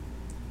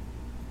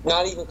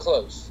 Not even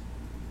close.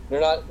 They're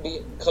not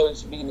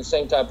close to being the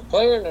same type of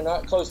player, and they're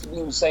not close to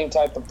being the same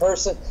type of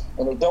person,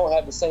 and they don't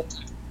have the same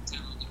type of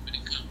talent when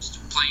it comes to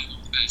playing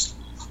on the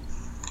basketball court.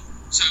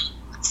 So,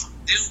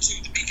 them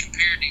two to be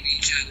compared to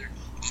each other,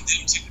 and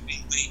them two to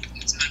be linked,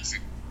 it's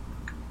unfair.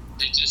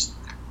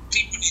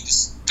 People need to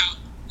stop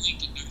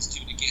linking those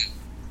two together.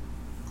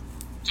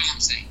 That's all I'm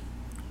saying.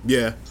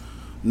 Yeah.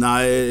 Nah,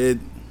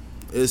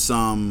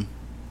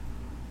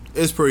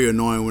 it's pretty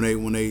annoying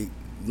when they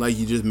like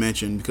you just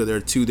mentioned, because there are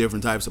two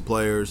different types of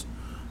players.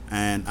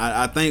 And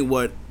I think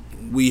what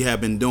we have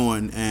been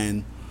doing,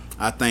 and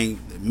I think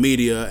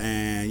media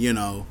and,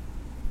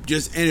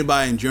 just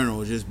anybody in general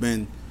has just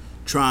been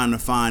trying to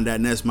find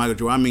that next Michael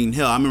Jordan.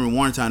 Hell, I remember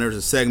one time there was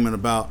a segment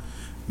about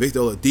Victor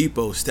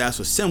Oladipo's stats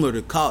were similar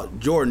to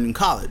Jordan in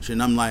college.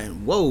 And I'm like,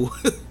 whoa.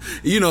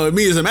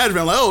 Me as a Magic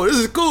fan, I'm like, oh, this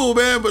is cool,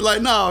 man. But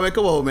nah, man,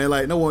 come on,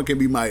 man. No one can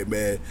be Mike,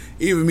 man.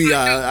 Even me,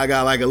 I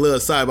got a little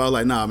side, but I was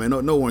like, nah, man,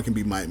 no one can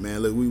be Mike, man.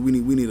 Look, we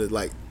need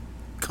to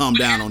calm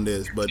down on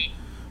this. But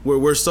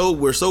we're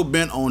so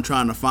bent on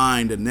trying to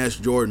find the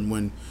next Jordan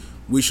when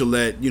we should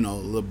let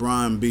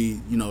LeBron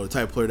be the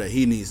type of player that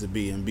he needs to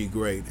be and be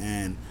great,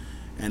 and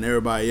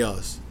everybody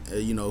else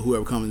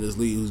whoever comes in this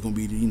league who's going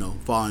to be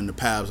following the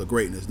paths of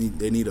greatness,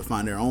 they need to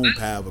find their own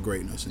path of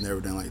greatness and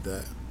everything like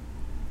that.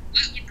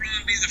 Let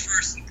LeBron be the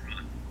first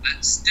LeBron.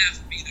 Let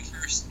Steph be the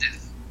first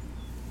Steph.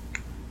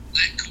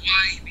 Let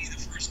Kawhi be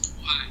the first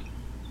Kawhi.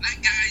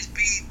 Let guys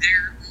be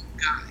their own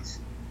guys.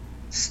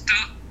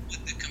 Stop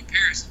with the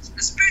comparisons,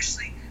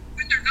 especially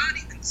when they're not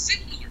even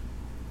similar.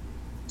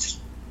 Just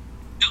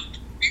don't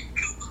compare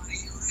nobody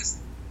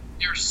unless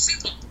they're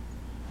similar.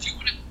 If you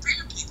want to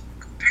compare people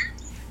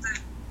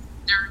that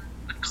they're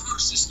the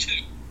closest to.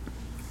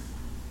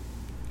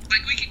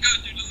 We can go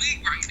through the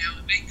league right now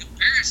and make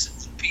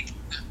comparisons of people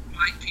that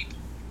like people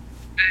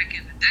back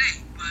in the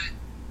day, but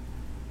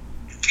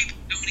people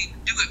don't even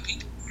do it.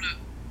 People want to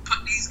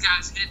put these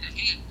guys head to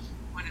hand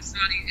when there's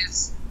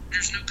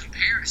no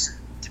comparison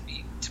to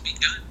be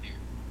done there.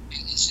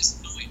 It's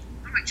just annoying.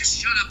 I I'm like, just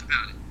shut up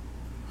about it.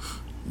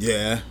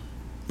 Yeah,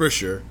 for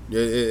sure.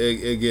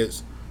 It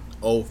gets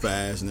old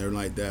fast and everything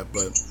like that,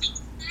 but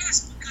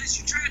Yes, because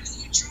you try to.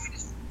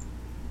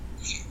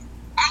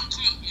 I don't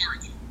call it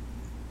argue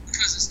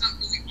because it's not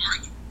really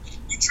arguing.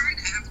 You try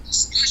to have a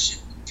discussion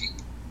with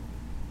people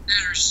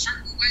that are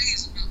certain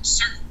ways about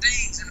certain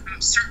things and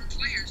about certain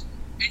players,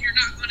 and you're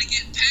not going to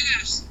get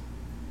past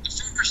the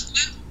first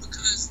level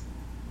because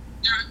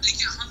they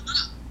get hung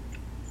up.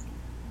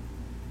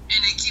 And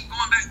they keep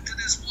going back to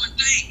this one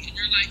thing, and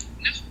you're like,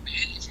 no,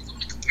 man, if you're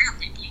going to compare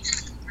people, you got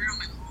to compare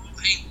them at all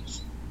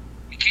angles.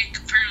 You can't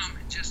compare them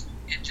at just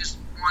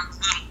one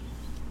little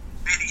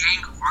bitty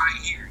angle right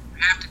here.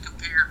 You have to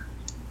compare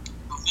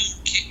a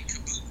whole kit and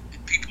caboodle,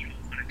 and people don't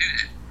want to do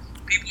that.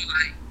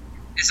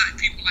 It's like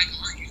people like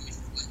arguing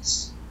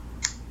what's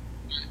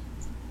what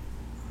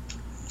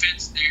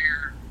fits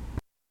their.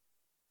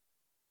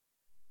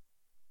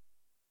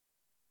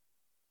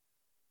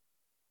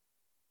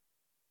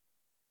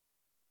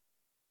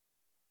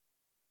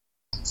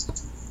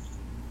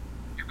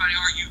 Everybody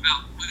argue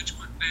about which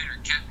one better,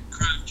 Captain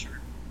Crunch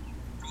or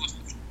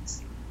Frosted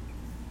Flakes.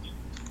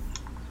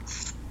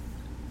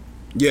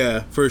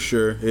 yeah, for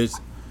sure. It's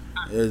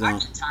I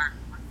get tired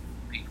of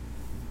people.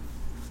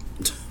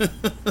 I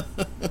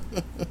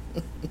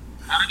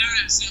know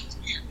that sounds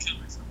weird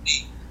coming from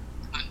me,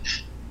 but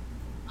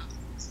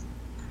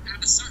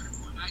at a certain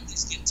point, I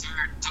just get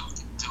tired of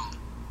talking to them.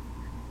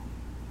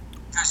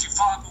 Because you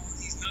flop all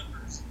these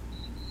numbers.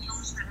 You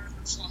don't even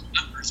have to flop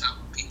numbers out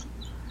on people.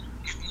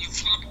 You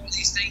flop all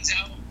these things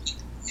out on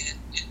people, and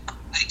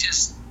they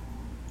just,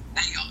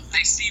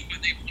 they see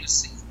what they want to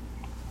see.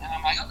 And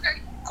I'm like,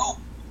 okay, cool.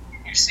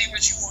 You see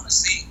what you want to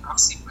see. I'll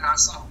see what I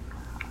saw.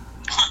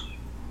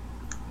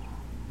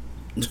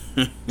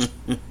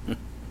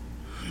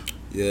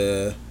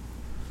 yeah.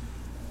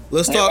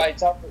 Let's talk.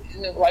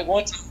 Like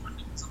one time,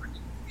 was talking to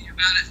me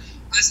about it.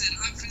 I said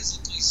I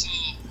physically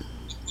saw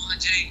LeBron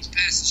James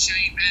pass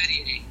Shane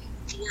Battier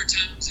 4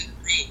 times in a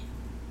row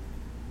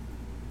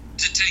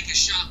to take a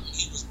shot when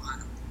he was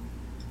wide open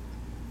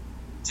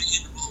to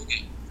end the ball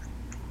game.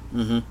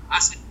 Mm-hmm. I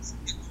said,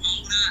 "You're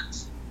grown ups."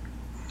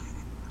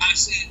 I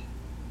said,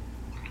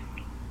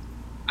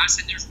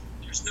 "There's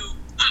no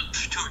up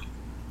to it."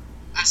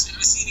 I said,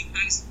 I seen him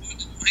pass the ball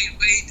to Dwayne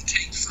Wade to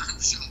take final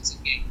shots in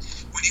the game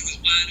when he was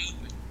wide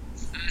open.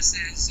 I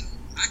said, so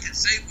I can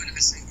say what I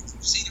say if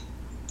you've seen him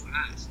with your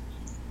eyes.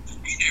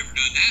 You never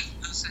done that.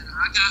 I said,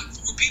 I got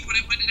 4 people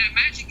that went to that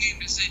Magic game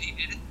that said he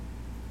did it.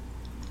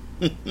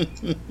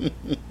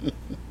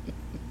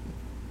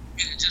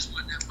 And it just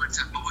wasn't that one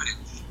time. But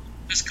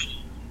it's cool.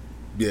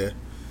 Yeah.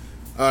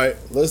 All right,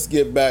 let's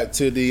get back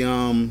to the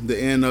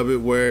end of it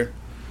where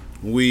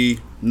we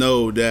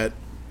know that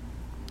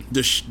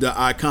the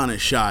iconic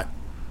shot.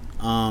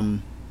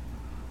 Well,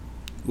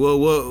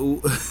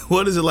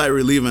 what is it like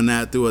reliving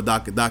that through a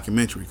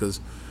documentary? Because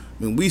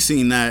I mean, we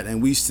seen that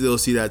and we still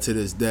see that to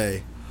this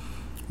day.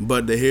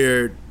 But to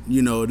hear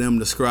them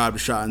describe the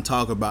shot and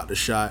talk about the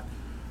shot,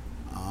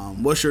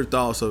 what's your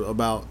thoughts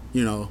about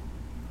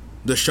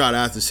the shot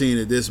after seeing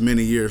it this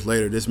many years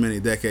later, this many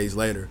decades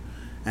later,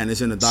 and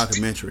it's in a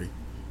documentary?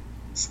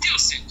 Still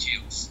send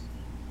chills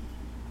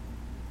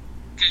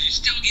because you're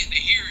still getting to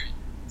hear it,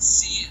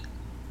 see it,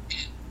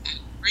 and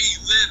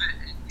relive it,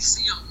 and you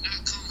see them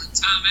not calling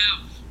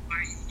timeout.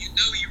 Like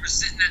you were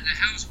sitting at the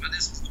house while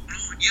this was going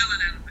on,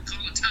 yelling at them to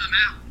call a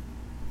timeout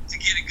to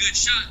get a good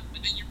shot,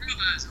 but then you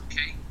realize,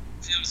 okay,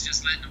 Phil's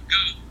just letting him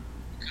go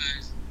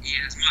because he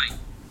has Mike,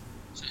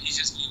 so he's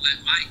just gonna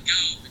let Mike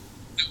go, and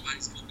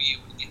nobody's gonna be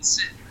able to get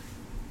set.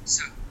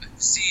 So, but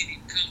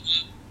seeing him come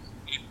up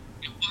and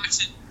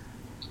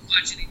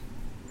watching him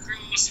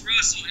cross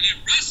Russell, and then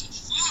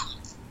Russell's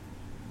falling,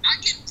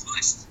 not getting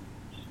pushed.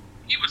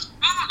 He was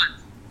falling.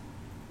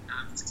 No,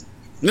 I'm just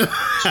kidding.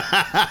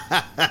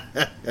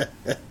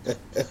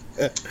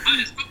 But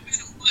his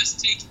momentum was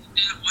taking it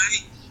that way.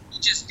 He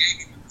just gave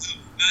him a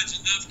little nudge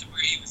enough to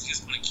where he was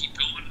just going to keep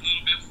going a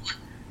little bit more.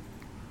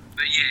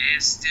 But yeah,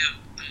 it's still.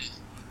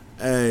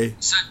 Hey.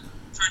 So,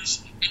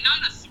 and not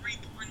a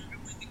 3-pointer to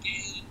win the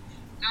game,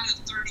 not a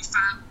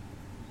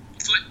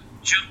 35-foot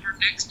jumper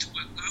next to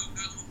a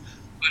logo,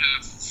 but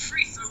a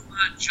free throw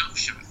line jump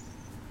shot.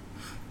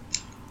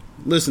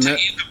 Listen,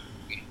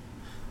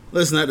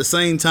 at the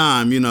same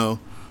time,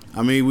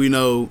 I mean, we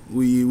know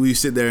we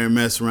sit there and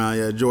mess around.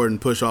 Yeah, Jordan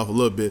push off a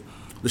little bit.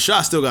 The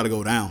shot still got to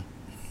go down.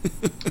 Oh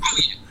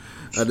yeah.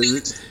 That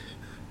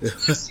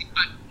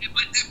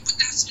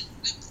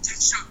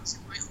shot was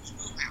in Michael's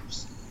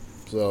wheelhouse.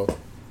 So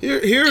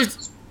here's.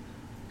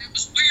 That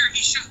was where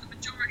he shot the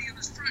majority of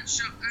his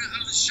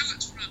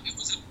shots from. It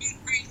was a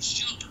mid-range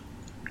jumper.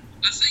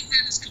 A thing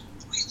that has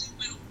completely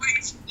went away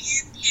from the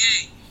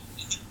NBA,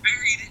 and he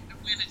buried it to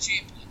win a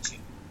championship.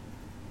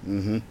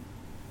 Mm-hmm.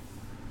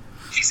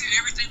 He said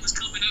everything was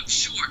coming up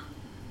short,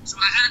 so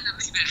I had to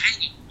leave it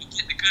hanging and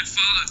get the good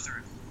follow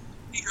through.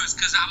 He goes,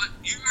 did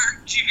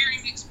you hear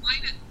him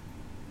explain it?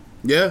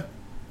 Yeah.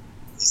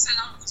 He said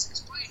I was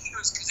explaining. He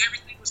goes, because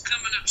everything was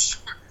coming up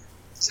short,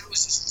 so I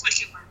was just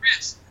flicking my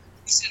wrist.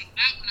 He He said, on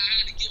that one, I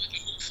had to give it the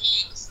whole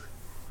flawless.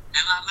 And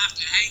I left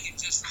it hanging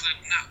just to let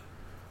him know.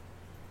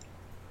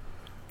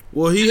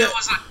 Well, and it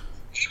was like,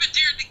 even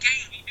during the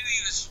game, he knew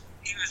he was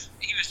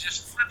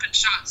just flipping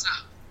shots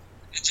up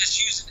and just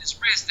using his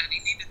wrist that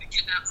he needed to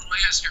get that little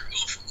extra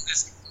oomph on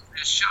this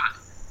shot.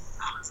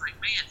 I was like,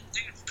 man,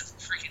 dude,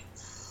 freaking.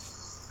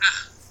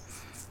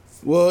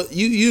 Well,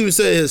 you even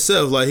said it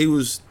yourself, like he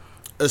was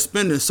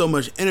expending so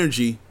much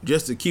energy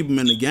just to keep him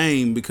in the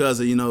game because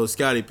of,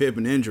 Scottie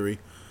Pippen injury.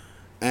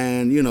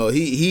 And,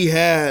 he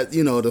had,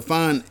 to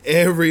find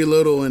every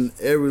little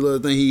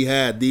thing he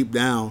had deep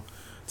down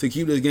to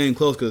keep this game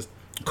close, because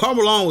Karl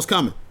Malone was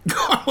coming.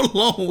 Karl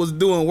Malone was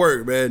doing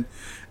work, man.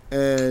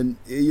 And,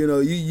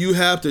 you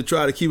have to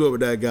try to keep up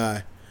with that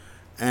guy.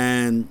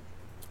 And,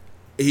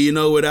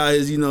 without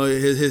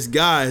his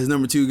guy, his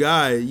number 2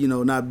 guy,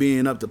 not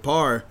being up to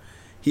par,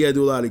 he had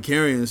to do a lot of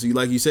carrying. So,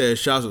 like you said, his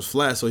shots was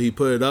flat, so he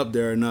put it up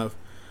there enough.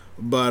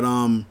 But,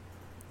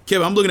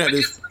 Kevin, I'm looking at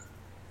this.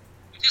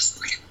 Just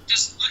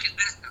look at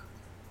that, though.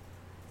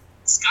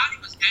 Scotty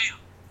was down.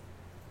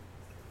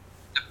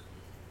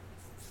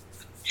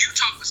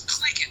 Utah was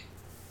clicking.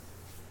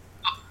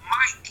 But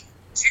Mike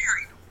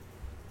carried them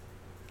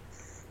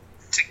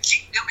to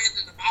keep them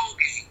into the ball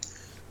game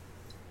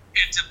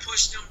and to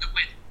push them to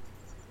win.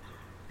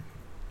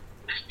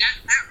 That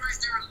right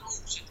there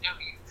alone should tell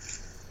you.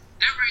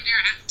 That right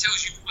there tells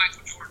you who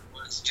Michael Jordan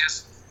was.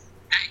 Just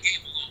that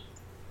game alone.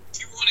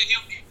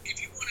 If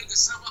you wanted to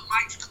sum up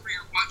Mike's career,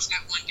 watch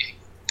that one game.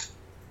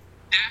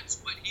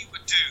 That's what he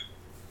would do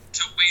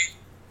to win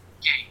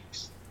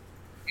games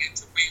and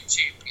to win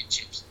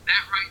championships.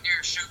 That right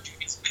there showed you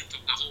his mental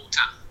the whole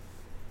time.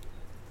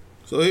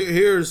 So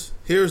here's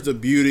the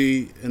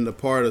beauty and the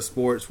part of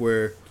sports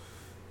where,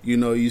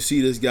 you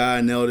see this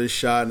guy nail this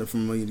shot and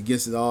from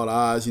against all the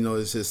odds.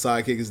 His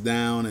sidekick is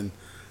down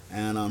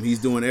and he's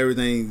doing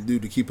everything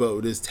to keep up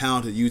with this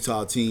talented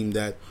Utah team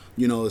that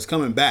is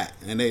coming back,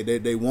 and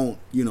they won't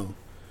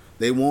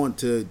they want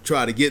to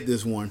try to get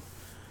this one.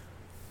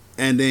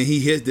 And then he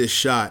hit this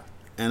shot,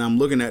 and I'm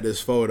looking at this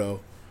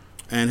photo,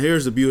 and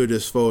here's the beauty of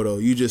this photo.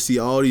 You just see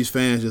all these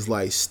fans just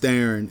like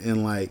staring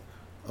and like,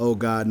 oh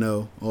God,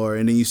 no.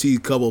 And then you see a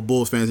couple of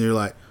Bulls fans and you're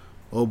like,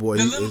 oh boy,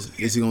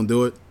 is he gonna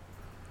do it?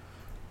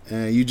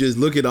 And you just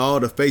look at all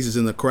the faces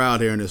in the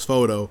crowd here in this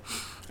photo,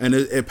 and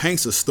it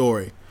paints a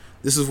story.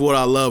 This is what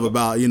I love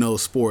about,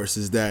 sports,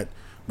 is that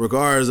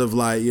regardless of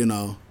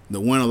the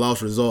win or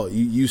loss result,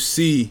 you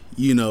see,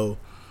 the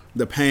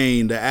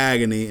pain, the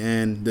agony,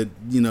 and the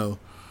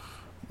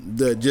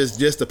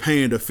just the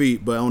pain of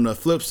defeat. But on the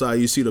flip side,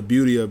 you see the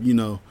beauty of,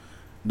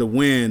 the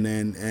win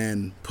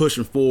and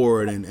pushing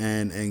forward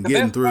and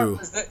getting through.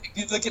 If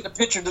you look at the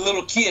picture, the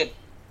little kid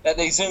that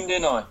they zoomed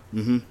in on,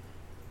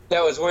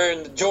 that was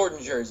wearing the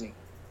Jordan jersey.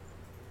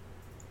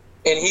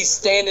 And he's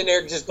standing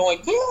there just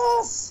going,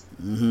 yes!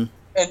 Mm-hmm.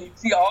 And you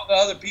see all the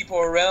other people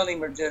around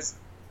him are just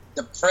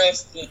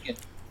depressed, thinking,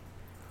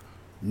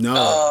 no.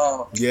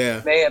 Oh,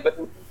 yeah. Man, but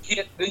the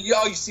kid,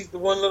 you see the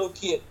one little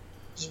kid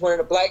just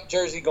wearing a black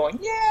jersey going,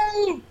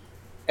 yay!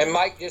 And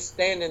Mike just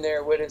standing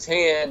there with his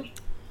hand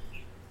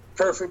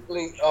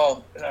perfectly,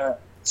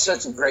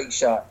 such a great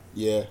shot.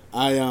 Yeah.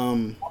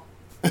 I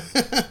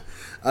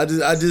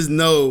just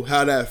know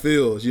how that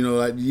feels,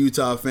 like the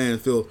Utah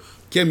fans feel.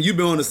 Kim, you've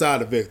been on the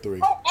side of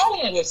victory.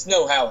 I just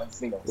know how it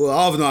feels. Well,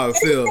 I know how it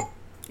feels.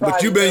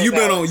 But you've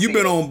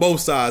been on both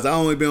sides. I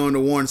only been on the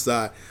one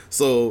side.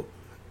 So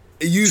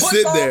you football,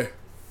 sit there.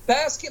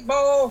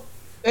 Basketball,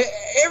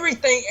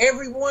 everything.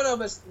 Every one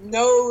of us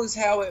knows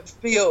how it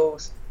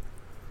feels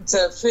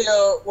to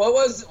feel.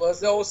 What's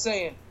the old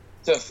saying?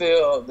 To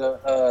feel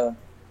the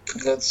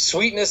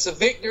sweetness of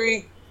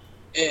victory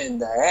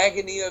and the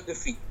agony of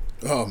defeat.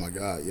 Oh my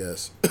God,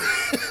 yes.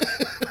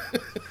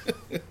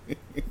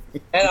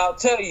 And I'll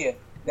tell you,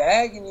 the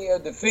agony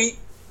of defeat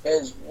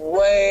is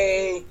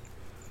way.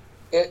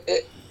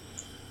 The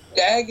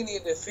agony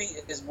of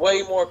defeat is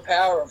way more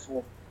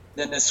powerful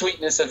than the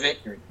sweetness of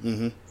victory.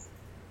 Mm-hmm.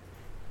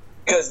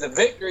 Because the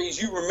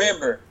victories you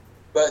remember,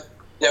 but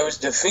those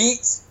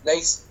defeats,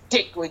 they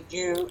stick with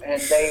you,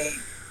 and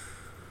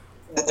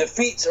the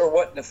defeats are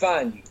what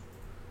define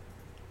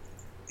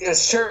you.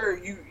 Sure,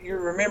 you're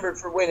remembered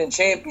for winning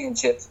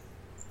championships,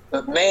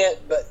 but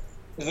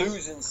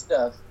losing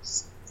stuff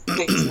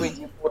sticks with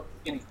you more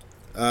than anything.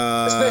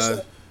 Especially as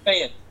a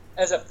fan.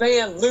 As a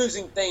fan,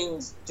 losing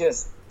things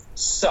just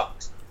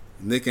sucks.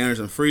 Nick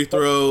Anderson free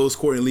throws,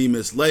 Courtney Lee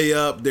missed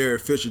layup,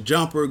 Derek Fisher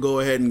jumper, go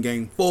ahead in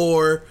game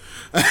 4.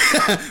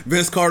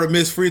 Vince Carter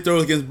missed free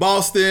throws against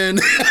Boston.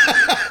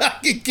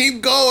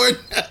 Keep going.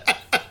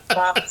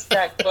 Thomas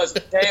Stack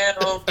wasn't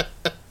down.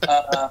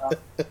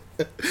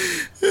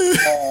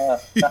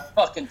 The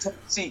fucking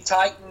Tennessee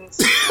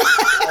Titans.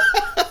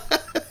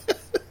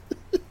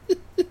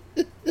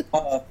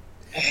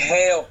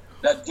 Hell,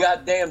 the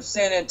goddamn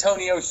San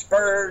Antonio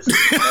Spurs,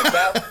 the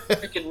Dallas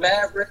freaking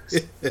Mavericks.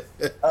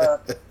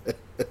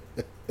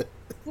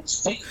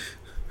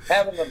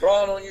 having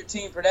LeBron on your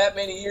team for that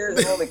many years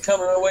and only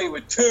coming away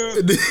with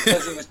 2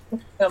 because he was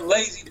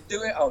lazy to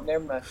do it. Oh,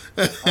 never mind.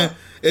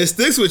 It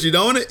sticks with you,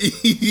 don't it?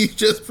 You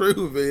just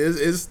prove it.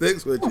 It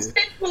sticks with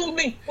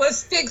you. What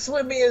sticks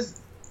with me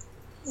is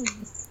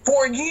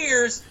for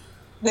years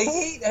the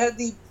Heat had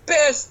the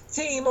best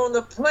team on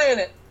the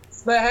planet,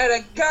 but had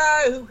a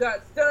guy who got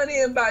done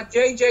in by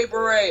J.J.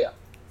 Barea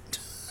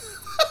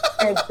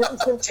and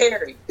Jason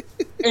Terry,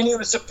 and he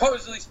was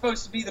supposedly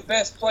supposed to be the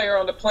best player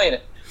on the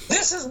planet.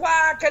 This is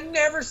why I can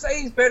never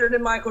say he's better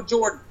than Michael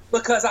Jordan,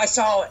 because I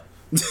saw it.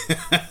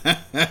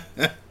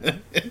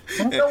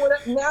 You know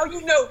what? Now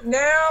you know.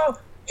 Now,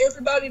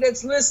 everybody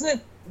that's listening,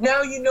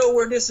 now you know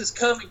where this is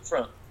coming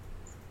from.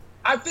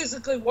 I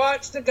physically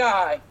watched a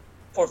guy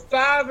for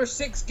 5 or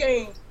 6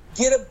 games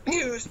get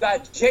abused by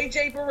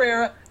J.J.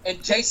 Barea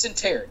and Jason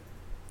Terry.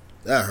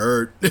 That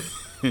hurt.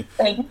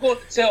 And you're going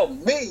to tell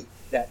me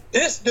that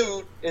this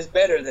dude is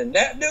better than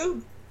that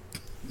dude?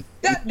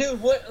 That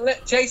dude wouldn't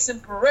let Jason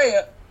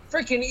Barea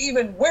freaking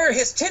even wear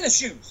his tennis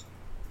shoes.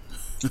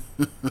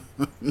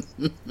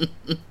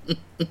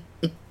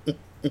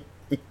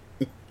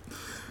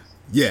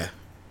 Yeah.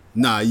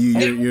 Nah,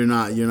 you're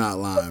not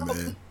lying,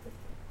 man.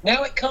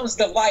 Now it comes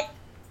to light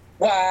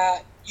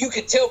why you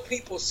could tell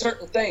people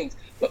certain things,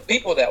 but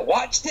people that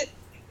watched it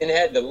and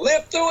had to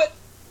live through it,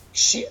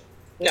 shit,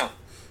 no.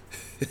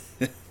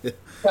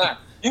 Nah,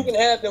 you can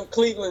have them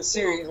Cleveland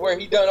series where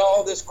he done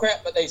all this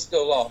crap, but they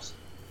still lost.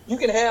 You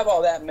can have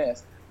all that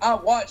mess. I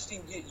watched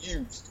him get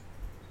used.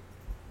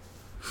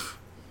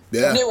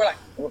 Yeah. And they were like,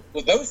 well,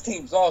 those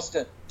teams lost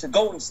to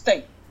Golden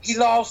State. He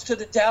lost to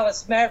the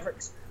Dallas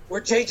Mavericks, where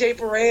J.J.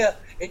 Barea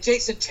and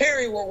Jason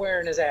Terry were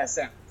wearing his ass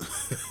out.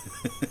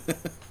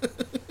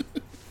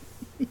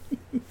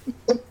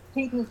 The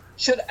team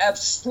should have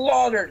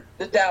slaughtered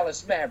the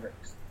Dallas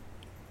Mavericks.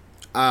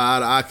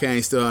 I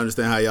can't still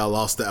understand how y'all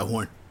lost that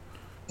one.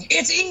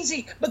 It's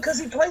easy, because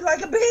he played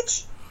like a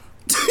bitch.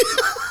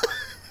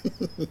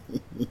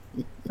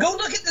 Go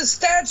look at the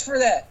stats for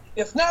that.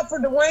 If not for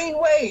Dwayne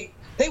Wade,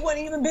 they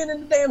wouldn't even been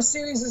in the damn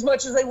series as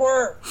much as they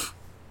were.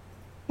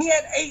 He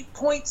had 8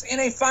 points in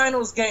a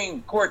finals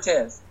game,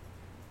 Cortez.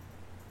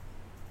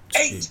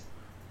 8.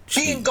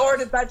 Being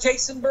guarded by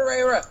Jason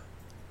Barea.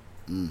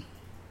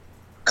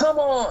 Come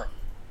on.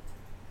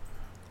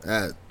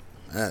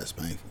 That's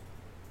painful.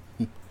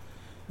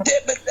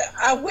 But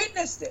I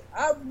witnessed it.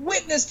 I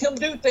witnessed him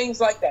do things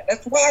like that.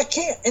 That's why I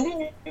can't. And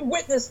then you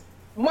witness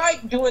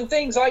Mike doing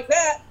things like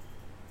that,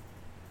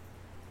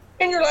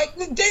 and you're like,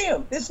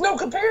 damn, it's no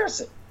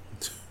comparison.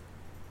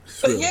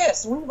 But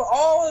yes, we've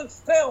all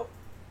felt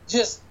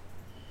just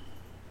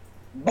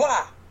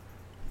blah.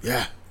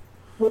 Yeah.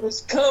 When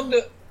it's come to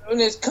it,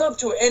 and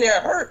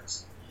it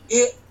hurts.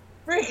 It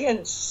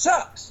freaking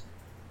sucks.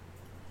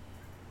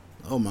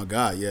 Oh my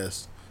God,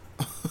 yes.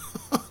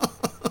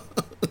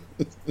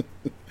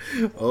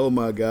 Oh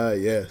my God,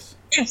 yes.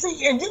 And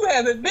see, and you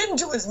haven't been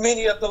to as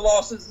many of the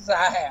losses as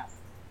I have.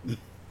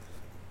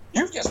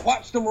 You've just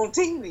watched them on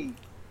TV.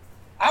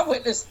 I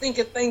witnessed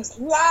thinking things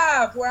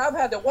live where I've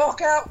had to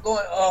walk out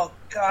going, oh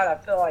God, I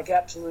feel like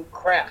absolute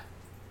crap.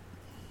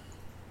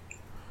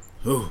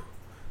 Ooh.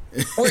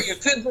 Where you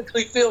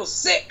physically feel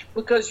sick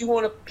because you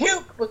want to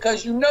puke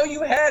because you know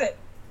you had it.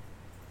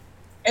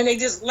 And they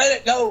just let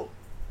it go.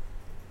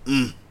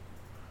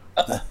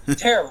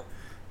 Terrible.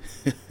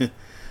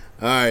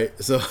 All right,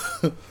 so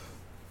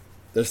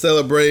they're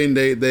celebrating.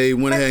 They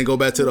went ahead and go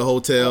back to the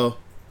hotel.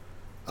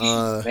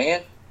 Jesus,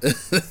 man.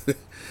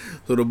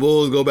 So the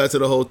Bulls go back to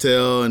the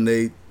hotel, and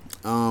they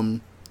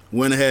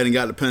went ahead and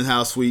got the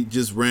penthouse suite.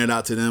 Just ran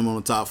out to them on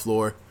the top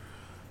floor.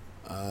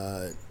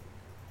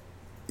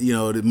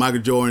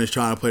 Michael Jordan is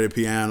trying to play the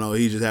piano.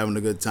 He's just having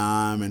a good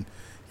time and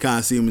kind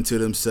of seeming to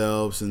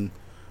themselves. And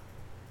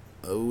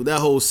that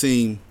whole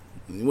scene,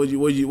 what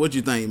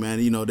you think, man?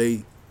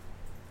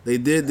 They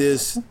did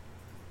this.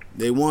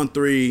 They won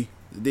 3.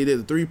 They did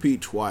a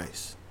three-peat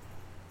twice.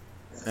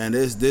 And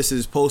this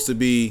is supposed to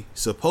be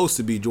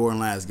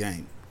Jordan's last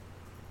game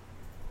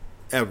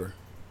ever.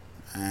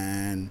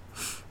 And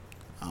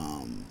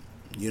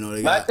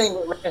they got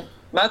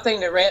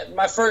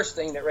my first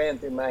thing that ran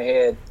through my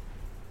head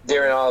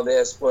during all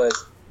this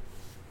was,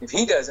 if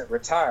he doesn't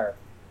retire,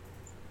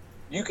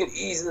 you could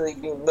easily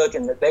be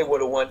looking that they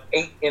would have won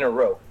 8 in a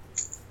row.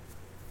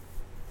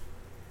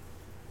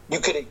 You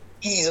could have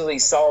easily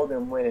saw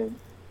them winning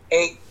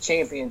 8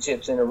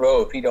 championships in a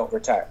row if he don't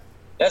retire.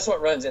 That's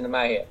what runs into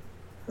my head.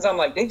 Because I'm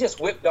like, they just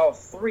whipped off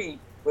 3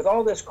 with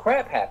all this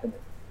crap happening.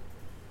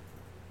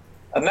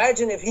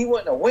 Imagine if he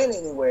wouldn't have went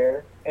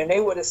anywhere and they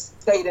would have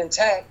stayed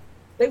intact,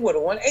 they would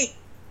have won 8.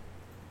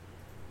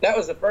 That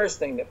was the first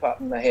thing that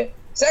popped in my head.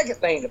 Second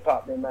thing that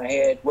popped in my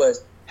head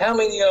was, how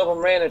many of them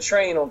ran a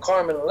train on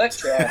Carmen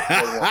Electra after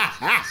they won?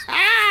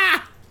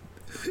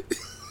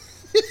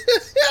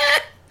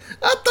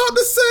 I thought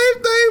the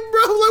same thing,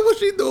 bro. Like, what's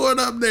she doing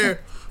up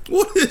there?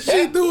 What is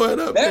she doing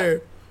up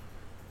there?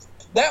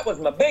 That was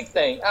my big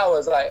thing. I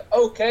was like,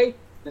 okay,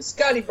 did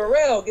Scotty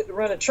Burrell get to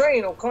run a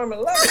train on Carmen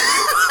Electra?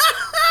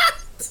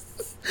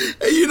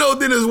 And know,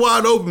 Dennis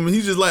wide open.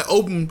 He's just like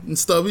open and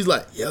stuff. He's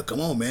like, yeah,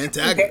 come on, man,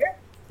 tag it.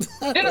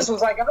 Dennis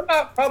was like, I'm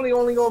not probably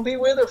only going to be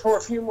with her for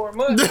a few more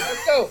months.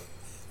 Let's go.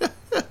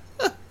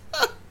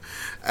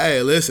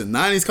 Hey, listen,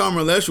 90s Carmen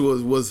Electra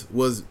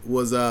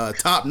was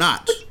top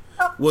notch.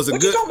 Was a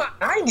what good. You talking about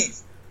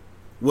 90s?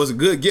 Was a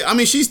good get. I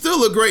mean, she still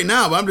look great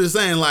now, but I'm just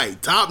saying,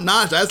 like, top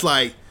notch. That's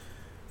like,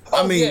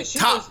 I mean,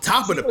 yeah,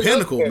 top of the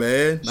pinnacle,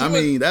 man. I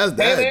mean, that's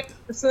that.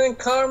 Anderson,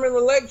 Carmen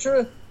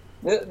Electra,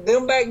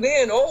 them back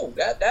then. Oh,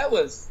 that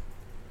was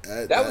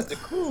the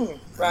crew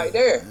right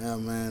there. Yeah,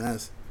 man.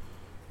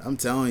 I'm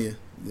telling you,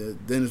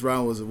 Dennis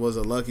Rodman was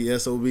a lucky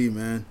SOB,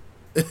 man.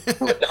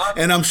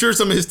 And I'm sure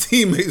some of his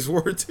teammates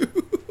were too.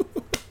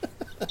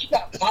 You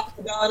got Pop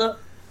Madonna.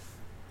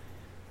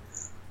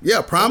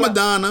 Yeah, Prima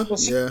Donna.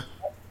 Yeah.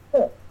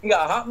 You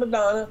got Hot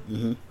Madonna,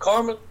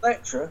 Carmen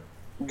Electra,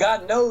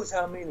 God knows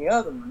how many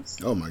other ones.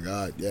 Oh my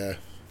God, yeah.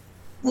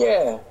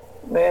 Yeah,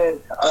 man.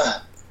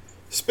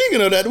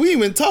 Speaking of that, we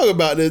even talk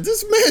about this.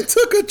 This man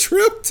took a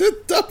trip to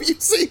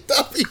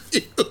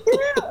WCW.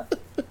 Yeah.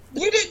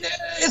 You didn't.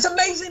 It's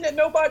amazing that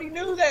nobody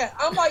knew that.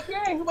 I'm like,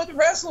 yeah, he went to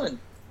wrestling.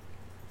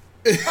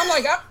 I'm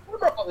like, I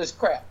remember all this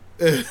crap.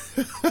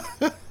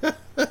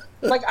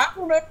 Like, I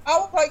remember, I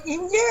was like, he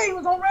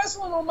was on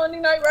wrestling on Monday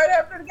night right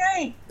after the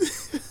game.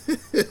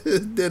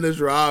 Dennis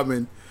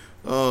Rodman.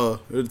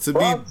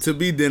 To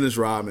be Dennis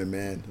Rodman,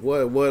 man.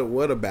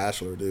 What a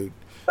bachelor, dude.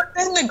 But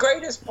then the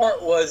greatest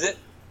part was it,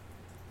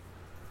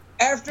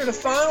 after the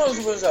finals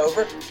was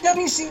over,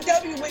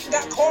 WCW went and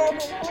got Karl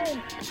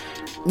Malone.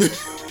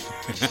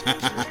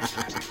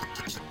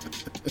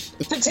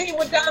 The team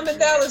with Diamond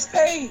Dallas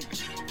Page.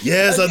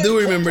 Yes, I do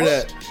remember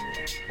that.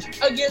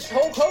 Against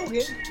Hulk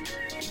Hogan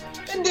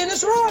and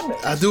Dennis Rodman.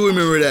 I do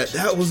remember that.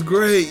 That was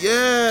great.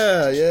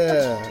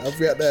 Yeah. I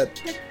forgot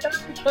that.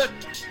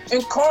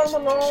 And Karl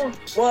Malone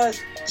was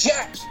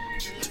jacked.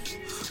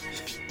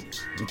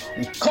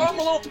 Karl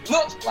Malone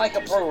looked like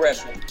a pro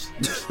wrestler.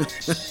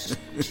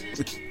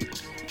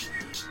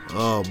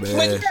 Oh,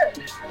 man.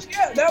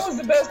 Yeah, that was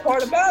the best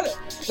part about it.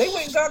 They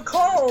went and got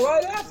Karl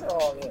right after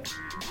all that.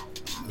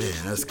 Man,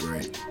 that's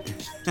great.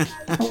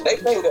 They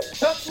paid a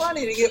tough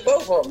money to get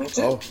both of them,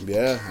 too. Oh,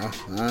 yeah.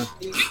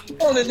 He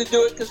wanted to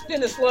do it because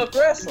Dennis loved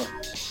wrestling.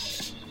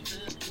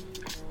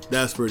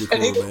 That's pretty cool,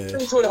 and he man.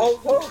 was with Hulk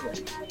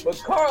Hogan. But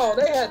Karl,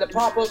 they had to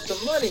pop up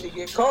some money to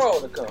get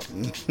Karl to come.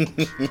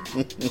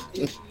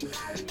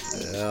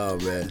 Oh,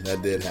 man.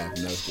 That did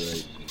happen. That's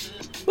great.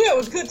 Yeah, it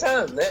was a good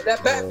time.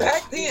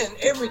 Back then,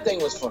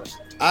 everything was fun.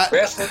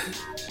 Wrestling,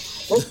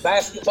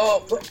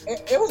 basketball,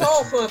 it was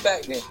all fun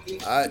back then.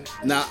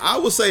 Now, I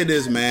will say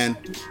this, man.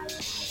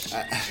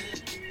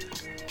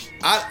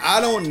 I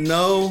don't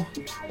know,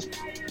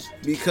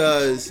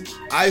 because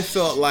I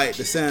felt like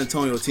the San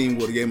Antonio team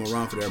would have gave them a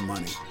run for their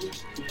money.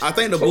 I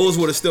think the Bulls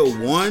would have still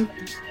won,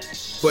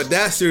 but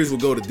that series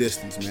would go the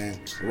distance, man.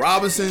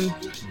 Robinson,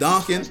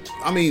 Duncan,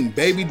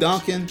 Baby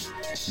Duncan,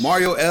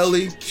 Mario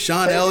Elie,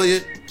 Sean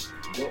Elliott.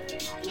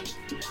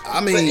 I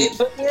mean,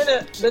 but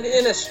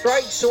in a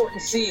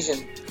strike-shortened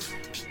season,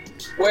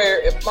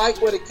 where if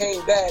Mike would have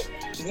came back,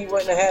 he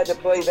wouldn't have had to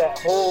play that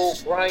whole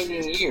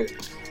grinding year.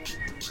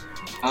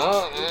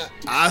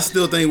 I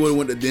still think it would have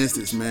went the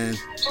distance, man.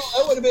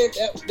 That would have been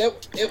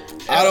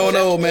I don't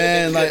know,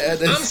 man. Like,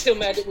 I'm still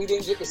mad that we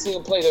didn't get to see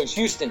him play those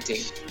Houston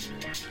teams.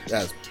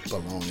 That's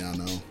baloney, I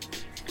know.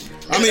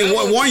 I mean,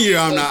 one year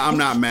I'm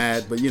not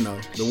mad, but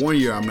the 1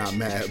 year I'm not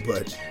mad,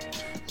 but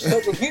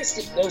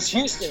those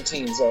Houston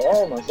teams are,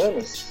 oh my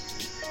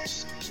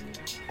goodness,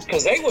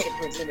 because they would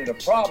have presented a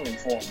problem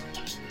for them.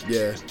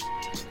 Yeah,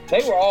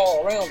 they were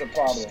all around a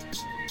problem.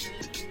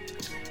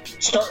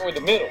 Starting with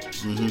the middle.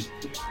 Mm-hmm.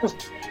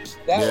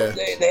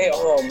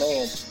 Oh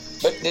man.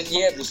 But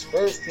the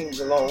Spurs teams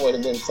alone would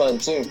have been fun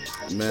too.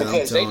 Man,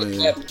 because they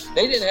didn't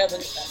have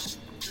any.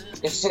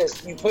 It's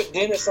just you put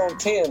Dennis on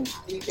 10.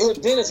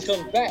 If Dennis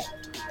comes back,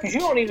 because you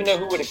don't even know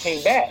who would have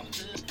came back.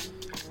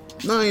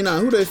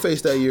 99. Who they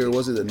faced that year?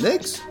 Was it the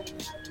Knicks?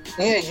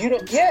 Yeah, you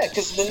don't. Yeah,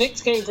 because the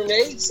Knicks came from the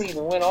 8th seed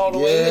and went all the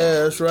way in.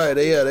 Yeah, that's right.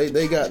 They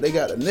got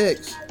the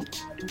Knicks.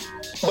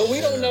 But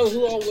we don't know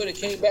who all would have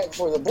came back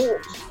for the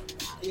Bulls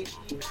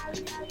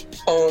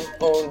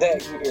on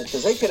that year,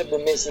 because they could have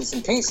been missing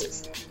some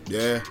pieces.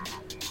 Yeah.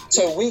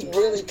 So we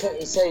really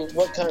couldn't say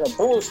what kind of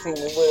Bulls team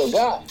we would have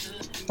got.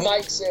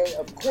 Mike said,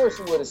 of course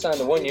he would have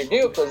signed a 1 year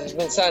deal, because he's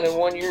been signing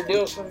 1 year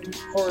deals for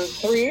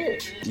 3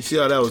 years. You see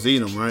how that was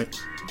eating him, right?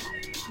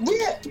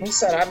 Yeah. He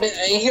said, I've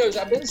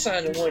been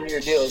signing 1 year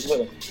deals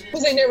with him,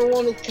 because they never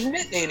wanted to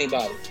commit to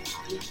anybody.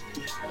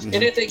 Mm-hmm.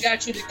 And if they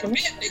got you to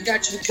commit, they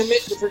got you to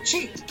commit for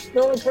cheap.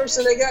 The only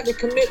person they got to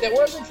commit that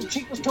wasn't for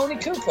cheap was Tony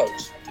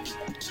Kukoc.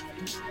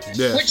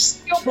 Yeah. Which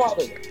still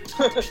bothered me.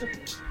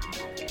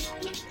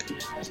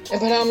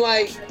 But I'm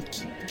like,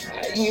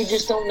 you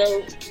just don't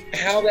know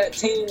how that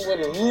team would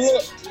have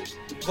looked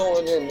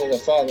going into the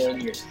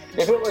following year.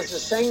 If it was the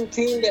same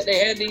team that they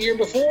had the year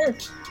before,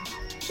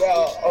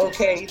 well,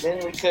 okay,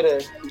 then we could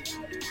have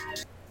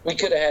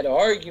had an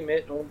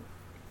argument on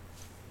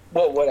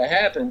what would have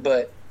happened,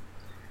 but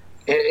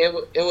it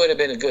would have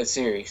been a good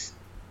series.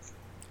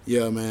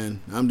 Yeah,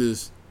 man. I'm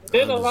just.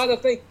 Then a lot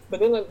of things, but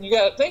then you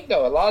got to think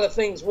though, a lot of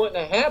things wouldn't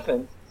have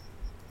happened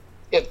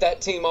if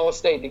that team all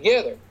stayed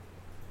together.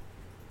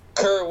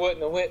 Kerr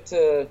wouldn't have went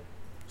to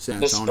San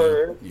the Antonio.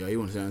 Spurs. Yeah, he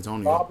went to San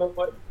Antonio. Robin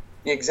would,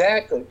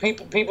 exactly.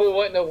 People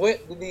wouldn't have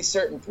went to these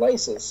certain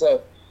places,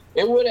 so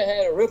it would have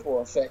had a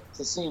ripple effect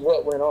to see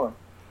what went on.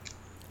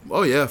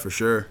 Oh yeah, for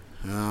sure.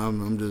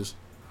 I'm just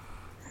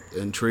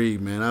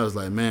intrigued, man. I was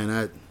like, man,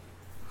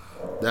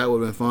 that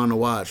would have been fun to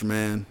watch,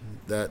 man.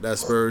 That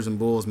Spurs and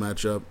Bulls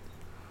matchup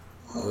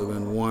would have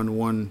been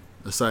one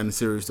exciting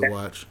series to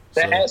watch.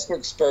 The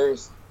asterisk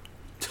Spurs.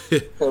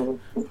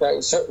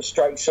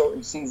 Strike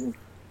shortened season.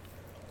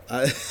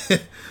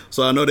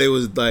 So I know they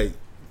was like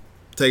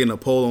taking a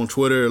poll on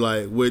Twitter,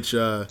 like which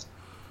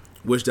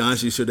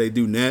dynasty should they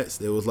do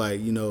next. It was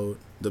like, you know,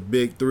 the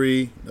big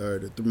three or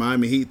the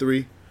Miami Heat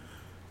three,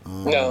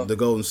 the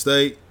Golden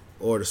State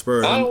or the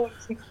Spurs. I don't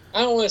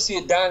want to see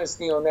a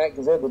dynasty on that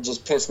because that would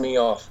just piss me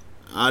off.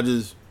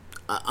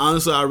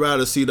 Honestly, I'd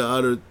rather see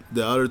the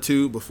other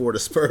two before the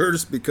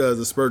Spurs because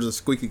the Spurs are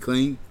squeaky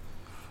clean.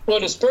 Well,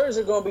 the Spurs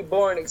are going to be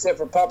boring except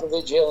for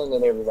Popovich, Hillen,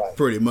 and everybody.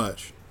 Pretty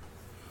much.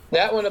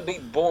 That one will be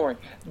boring.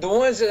 The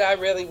ones that I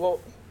really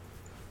want,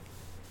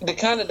 the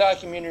kind of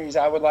documentaries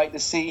I would like to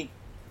see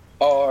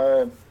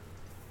are,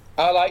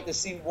 I like to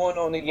see one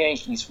on the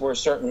Yankees for a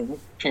certain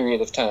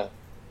period of time.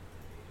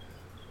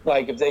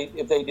 Like if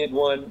they did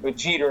one with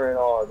Jeter and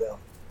all of them.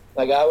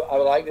 Like I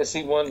would like to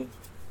see one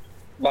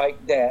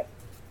like that.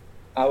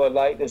 I would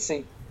like to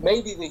see,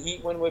 maybe the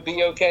Heat one would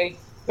be okay,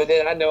 but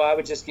then I know I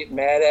would just get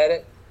mad at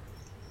it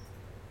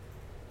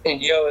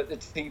and yell at the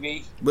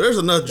TV. But there's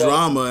enough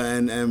drama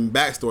and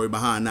backstory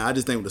behind that. I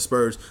just think with the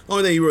Spurs, the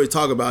only thing you really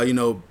talk about, you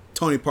know,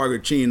 Tony Parker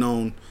cheating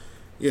on,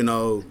 you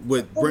know,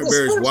 with Brent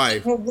Barry's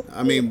wife.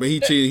 I mean, but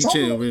he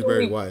cheated with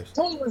Barry's wife.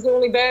 Tony was the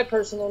only bad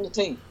person on the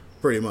team.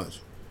 Pretty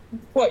much.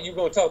 What, you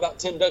going to talk about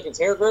Tim Duncan's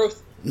hair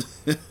growth?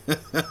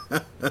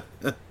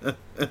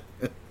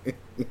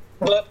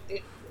 But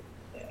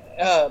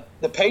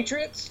the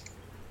Patriots?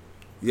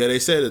 Yeah, they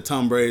said that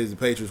Tom Brady's the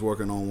Patriots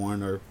working on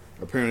one, or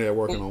apparently they're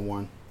working on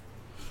one.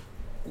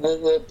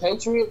 The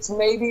Patriots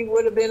maybe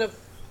would have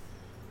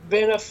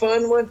been a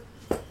fun one.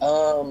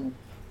 Oh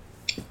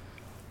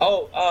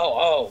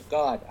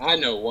God, I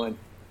know one.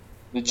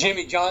 The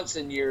Jimmy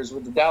Johnson years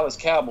with the Dallas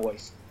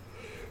Cowboys.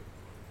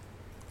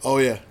 Oh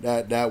yeah,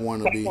 that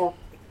one would be.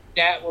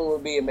 That one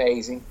would be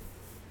amazing.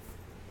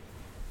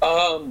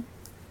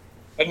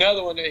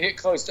 Another one that hit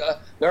close to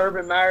the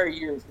Urban Meyer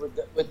years with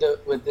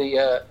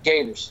the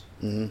Gators.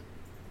 Mm-hmm.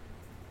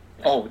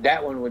 Oh,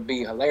 that one would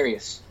be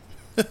hilarious.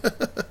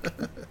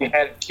 You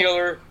had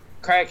killer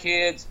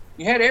crackheads.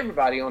 You had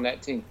everybody on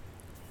that team.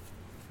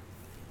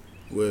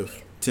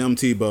 With Tim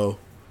Tebow,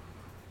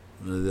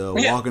 the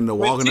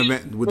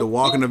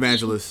walking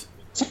evangelist.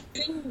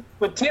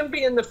 With Tim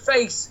being the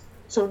face,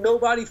 so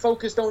nobody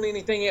focused on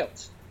anything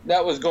else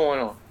that was going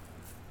on.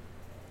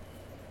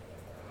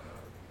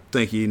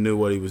 Think he knew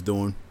what he was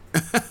doing.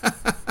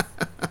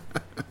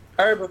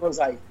 Urban was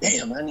like,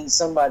 damn, I need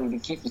somebody to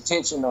keep the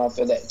tension off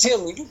of that.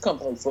 Tim, will you come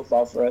play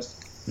football for us?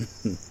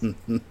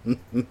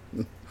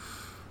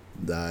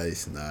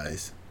 Nice.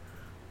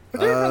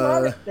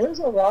 There's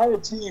a lot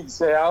of teams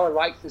that I would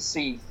like to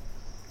see.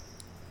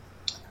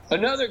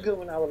 Another good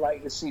one I would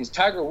like to see is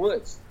Tiger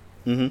Woods.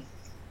 Mm-hmm.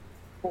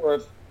 For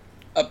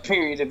a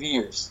period of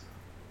years.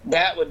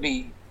 That would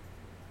be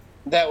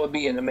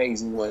an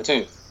amazing one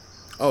too.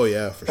 Oh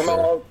yeah, for sure. From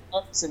all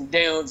ups and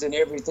downs and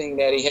everything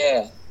that he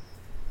had.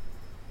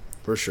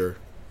 For sure,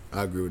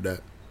 I agree with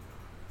that.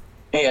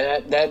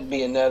 Yeah, that'd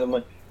be another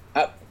one.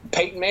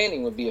 Peyton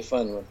Manning would be a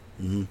fun one.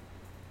 Mm-hmm.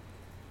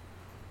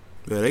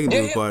 Yeah, they can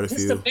do quite a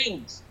few.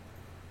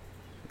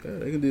 Yeah,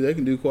 they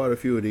can do quite a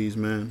few of these,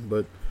 man.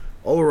 But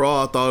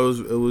overall, I thought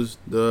it was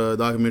the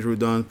documentary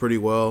done pretty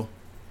well.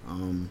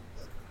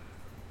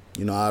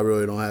 You know, I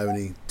really don't have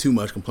any too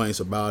much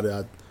complaints about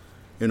it.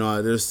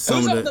 There's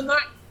some of the.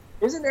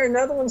 Isn't there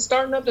another one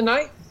starting up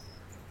tonight?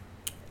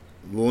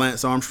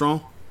 Lance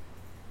Armstrong?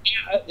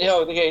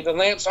 Yeah, the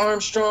Lance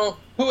Armstrong.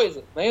 Who is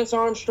it? Lance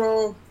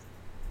Armstrong.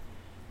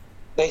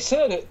 They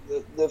said it,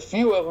 the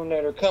few of them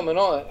that are coming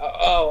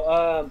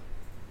on.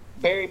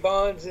 Barry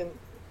Bonds and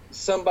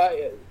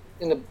somebody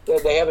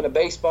they having a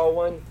baseball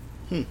one.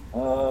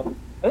 I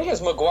think it's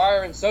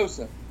McGuire and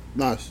Sosa.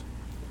 Nice.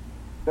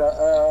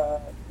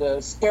 The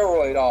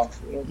steroid off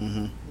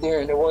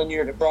during the 1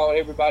 year that brought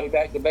everybody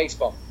back to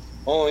baseball.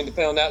 Only to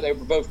find out they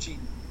were both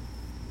cheating.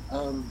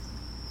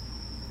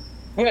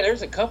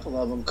 There's a couple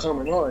of them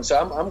coming on, so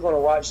I'm going to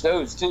watch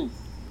those too,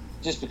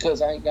 just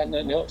because I ain't got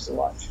nothing else to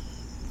watch.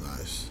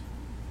 Nice.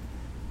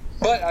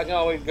 But I can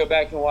always go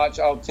back and watch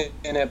all 10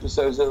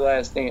 episodes of The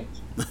Last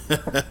Dance.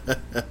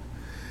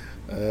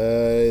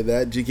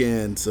 That you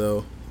can.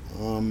 So,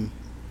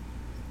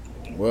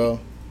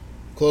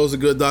 close a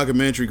good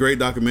documentary, great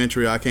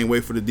documentary. I can't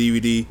wait for the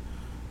DVD,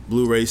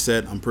 Blu-ray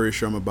set. I'm pretty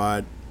sure I'm gonna buy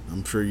it.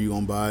 I'm sure you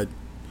gonna buy it.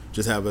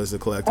 Just have us a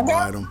collectible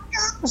item.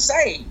 I'm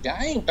saved.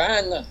 I ain't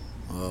buying nothing.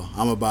 I'm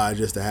gonna buy it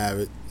just to have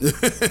it.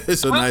 It's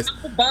so nice.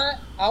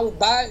 I would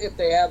buy it if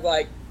they have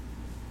like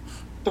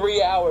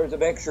 3 hours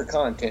of extra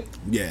content.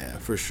 Yeah,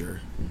 for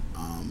sure.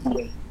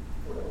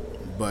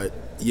 But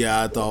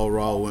yeah, I thought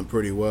Raw went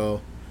pretty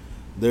well.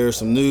 There's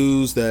some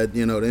news that,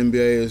 you know, the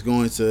NBA is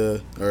going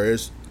to, or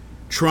is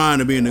trying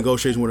to be in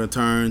negotiation with a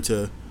turn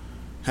to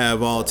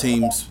have all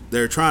teams.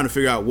 They're trying to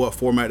figure out what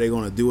format they're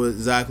going to do it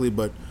exactly,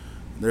 but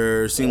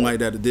there seemed like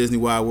that the Disney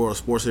Wide World of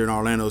Sports here in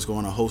Orlando is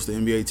going to host the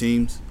NBA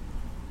teams.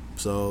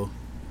 So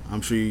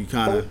I'm sure you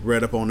kind of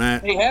read up on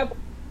that.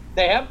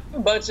 They have a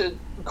bunch of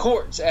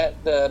courts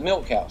at the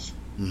Milk House.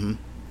 Mm-hmm.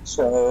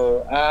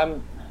 So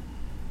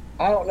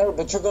I don't know,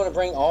 but you're going to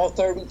bring all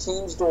 30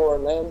 teams to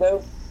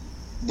Orlando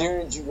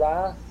during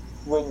July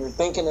when you're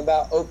thinking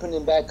about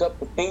opening back up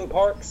the theme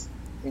parks,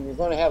 and you're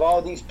going to have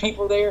all these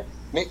people there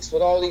mixed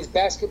with all these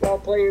basketball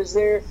players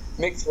there,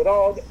 mixed with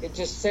all. It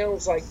just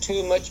sounds like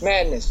too much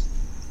madness.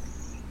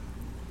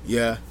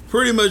 Yeah,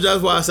 pretty much.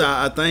 That's why I say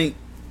I think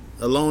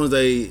as long as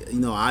they, you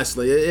know,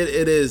 isolate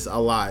it is a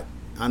lot.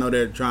 I know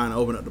they're trying to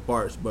open up the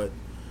parks, but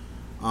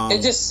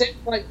it just seems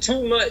like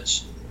too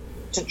much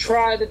to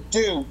try to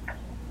do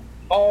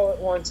all at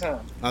one time.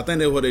 I think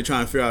that's what they're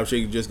trying to figure out, if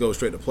she can just go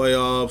straight to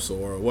playoffs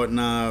or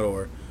whatnot,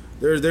 or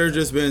there's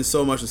just been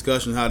so much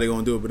discussion how they're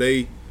going to do it, but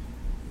they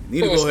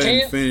need to go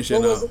ahead and finish it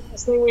up. What was the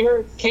last thing we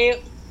heard?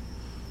 Camp,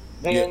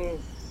 then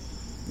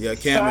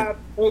camp.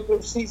 5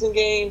 regular season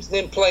games,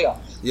 then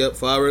playoffs. Yep,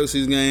 5 regular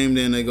season games,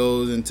 then it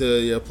goes into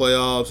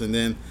playoffs, and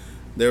then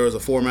there was a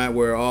format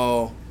where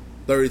all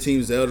 30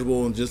 teams are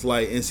eligible, and just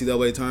like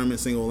NCAA tournament,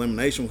 single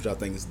elimination, which I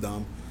think is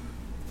dumb.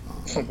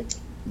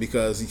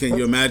 Because can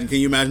you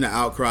imagine the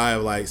outcry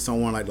of like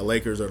someone like the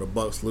Lakers or the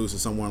Bucks lose to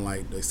someone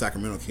like the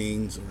Sacramento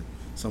Kings or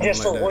someone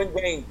just like that? Just for one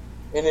game,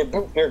 and then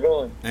boom, they're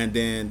going. And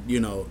then, you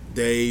know,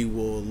 they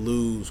will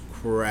lose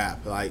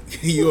crap.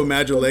 Like, you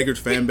imagine Lakers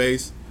fan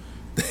base,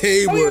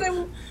 they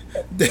will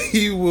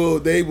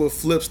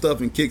flip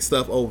stuff and kick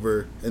stuff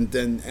over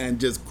and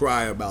just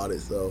cry about it.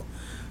 So,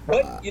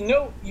 but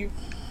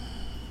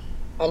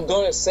I'm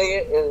gonna say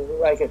it in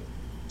like a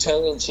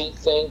tongue-in-cheek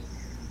thing,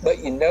 but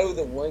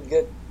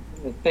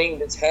the thing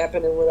that's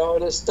happening with all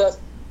this stuff,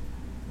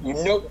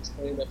 it's going to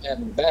end up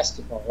happening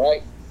basketball,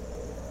 right?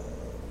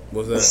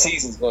 What's that? The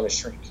season's going to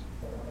shrink.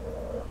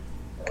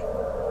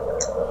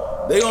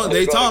 They go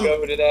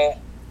to that,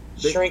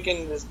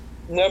 shrinking the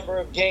number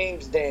of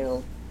games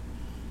down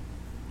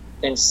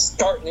and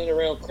starting it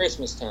around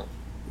Christmas time.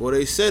 Well,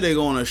 they said they're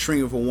going to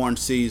shrink it for one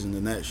season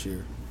the next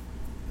year.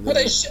 Well,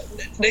 they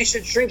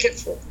should shrink it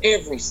for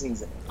every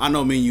season. I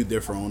know me and you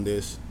differ on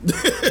this.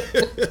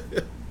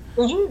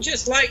 Well, you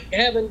just like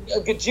having a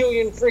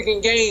gajillion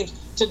freaking games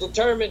to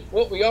determine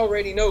what we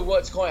already know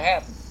what's going to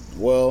happen.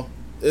 Well,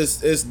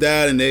 it's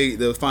that, and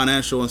the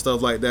financial and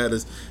stuff like that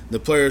is the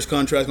players'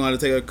 contract's going to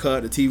take a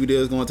cut, the TV deal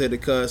is going to take the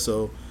cut.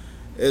 So,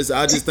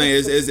 I just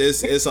think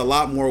it's a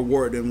lot more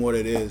work than what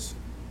it is.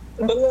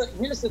 But look,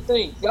 here's the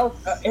thing, y'all.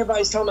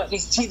 Everybody's talking about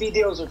these TV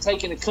deals are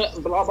taking a cut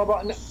and blah blah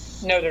blah. No,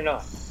 they're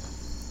not.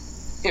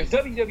 If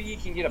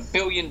WWE can get $1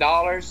 billion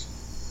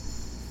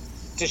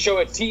to show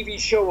a TV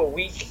show a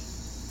week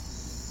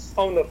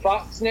on the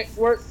Fox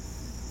network,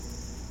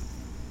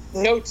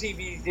 no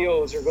TV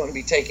deals are going to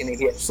be taking a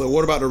hit. So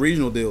what about the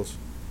regional deals?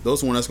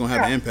 Those are the ones that's going to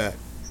have an impact.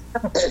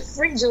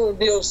 Regional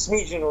deals.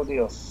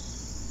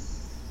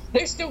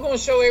 They're still going to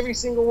show every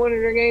single one of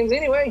their games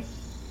anyway.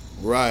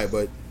 Right,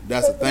 but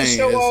that's the thing.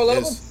 Show all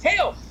of them.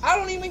 Hell, I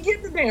don't even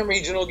get the damn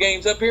regional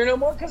games up here no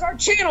more because our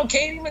channel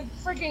can't even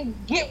freaking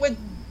get with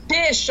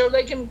Dish so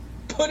they can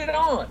put it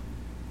on.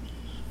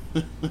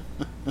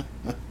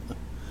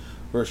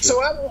 For sure.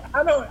 So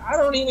I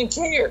don't even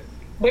care.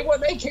 What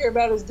they care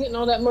about is getting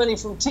all that money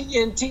from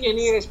TNT and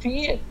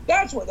ESPN.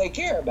 That's what they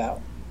care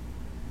about.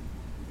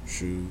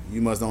 Shoot,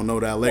 you must don't know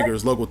that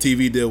Lakers' local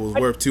TV deal was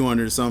worth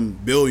 $200-some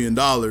billion.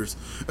 Their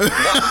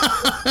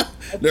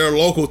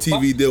local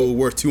TV deal was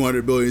worth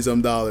 $200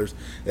 billion-some.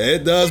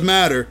 It does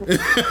matter.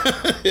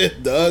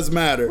 It does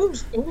matter.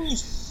 Whose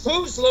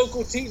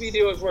local TV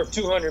deal is worth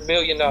 $200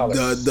 billion?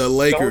 The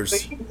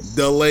Lakers.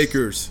 The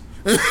Lakers.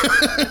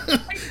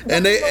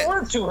 And they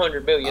worth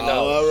 $200 billion.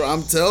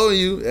 I'm telling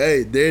you,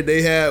 hey,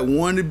 they had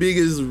one of the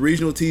biggest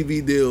regional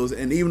TV deals,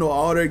 and even though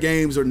all their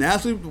games are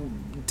nationally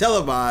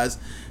televised,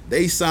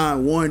 they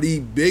signed one of the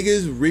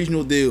biggest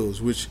regional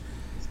deals, which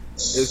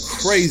is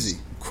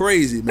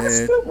crazy,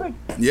 man.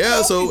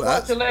 Yeah, so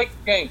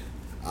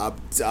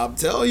I'm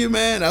telling you,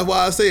 man. That's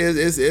why I say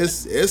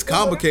it's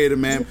complicated,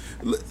 man.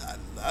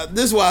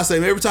 This is why I say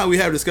every time we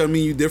have discussion, me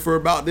and you differ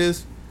about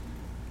this.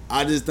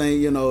 I just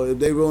think, if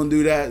they going to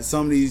do that,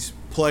 some of these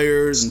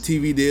players and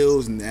TV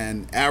deals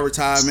and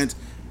advertisements,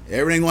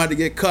 everything going to have to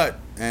get cut.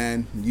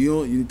 And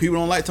people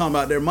don't like talking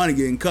about their money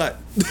getting cut.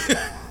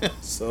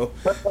 So,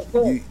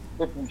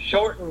 if you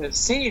shorten the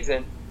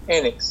season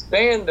and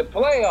expand the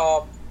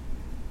playoff,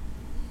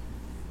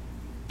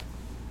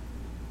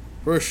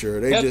 for sure,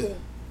 nothing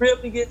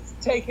really gets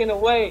taken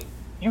away.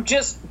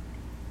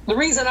 The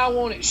reason I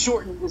want it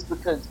shortened is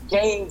because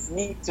games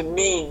need to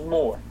mean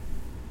more.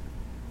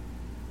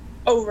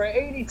 Over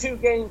an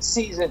 82-game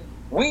season,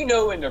 we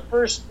know in the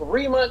first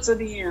 3 months of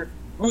the year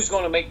who's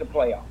going to make the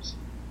playoffs.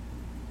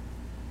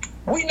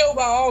 We know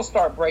by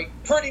All-Star break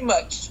pretty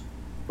much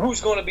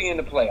who's going to be in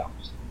the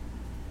playoffs,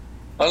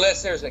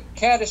 unless there's a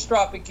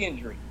catastrophic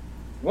injury.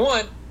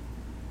 One,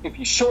 if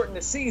you shorten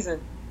the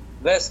season,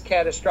 less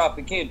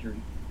catastrophic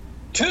injury.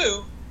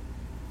 Two,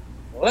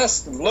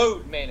 less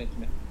load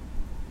management.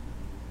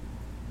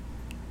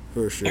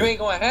 For sure. You ain't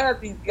going to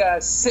have these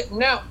guys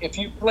sitting out if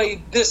you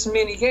play this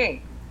many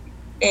games.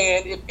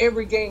 And if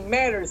every game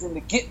matters into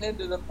getting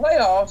into the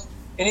playoffs,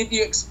 and if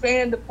you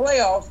expand the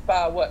playoffs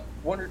by,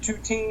 one or two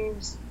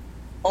teams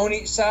on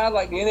each side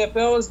like the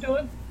NFL is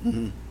doing,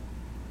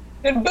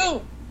 then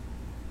boom,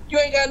 you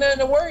ain't got nothing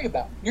to worry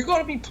about. You're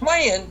going to be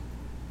playing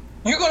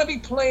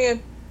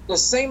the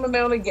same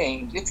amount of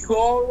games, if you go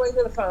all the way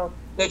to the final,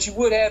 that you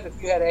would have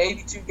if you had an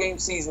 82-game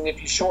season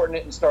if you shortened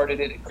it and started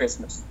it at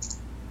Christmas.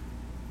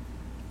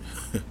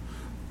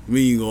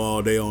 We ain't go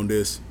all day on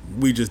this.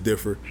 We just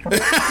differ.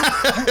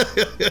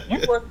 You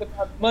work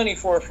about money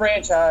for a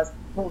franchise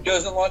who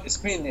doesn't want to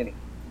spend any.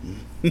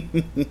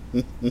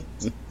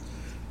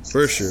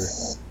 For sure.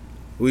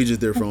 We just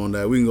differ on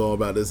that. We can go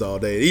about this all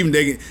day. Even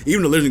the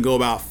Legends can go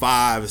about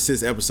 5 or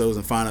 6 episodes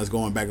and find us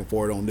going back and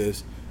forth on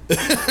this.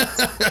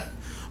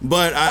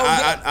 But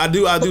I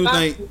do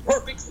think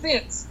perfect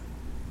sense.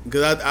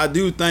 Because I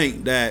do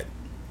think that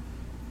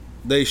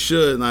they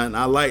should, and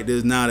I like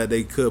this now that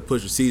they could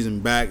push the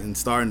season back and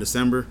start in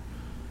December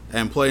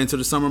and play into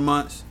the summer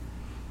months.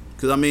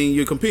 Because, I mean,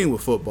 you're competing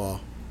with football.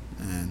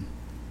 And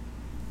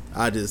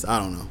I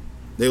don't know.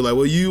 They were like,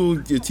 well, your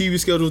TV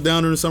schedule's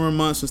down during the summer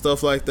months and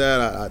stuff like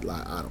that.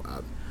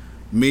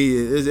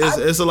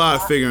 It's a lot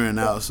of figuring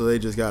out, so they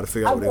just got to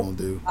figure out what they're going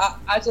to do.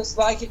 I just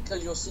like it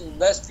because you'll see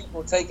less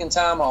people taking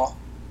time off.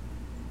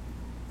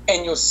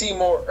 And you'll see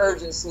more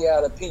urgency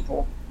out of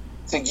people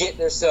to get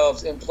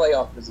themselves in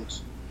playoff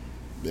position.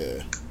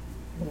 Yeah.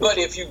 But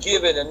if you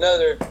give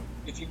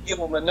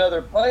them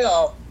another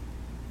playoff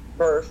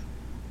berth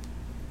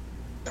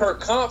per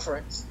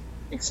conference,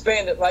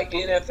 expand it like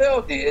the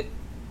NFL did,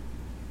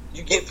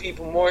 you get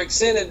people more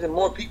excited and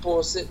more people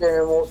will sit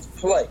there and want to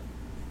play.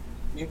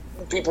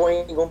 People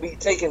ain't going to be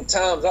taking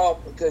times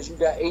off because you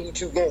got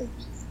 82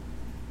 games.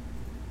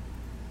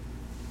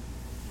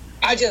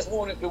 I just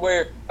want it to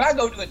where if I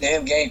go to a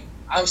damn game,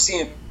 I'm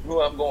seeing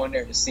who I'm going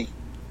there to see.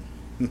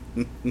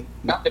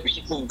 Not the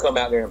B team come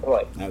out there and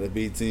play. Not the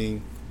B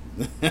team.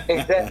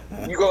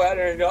 Exactly. You go out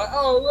there and go,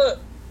 oh, look,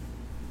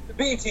 the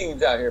B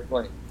team's out here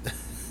playing.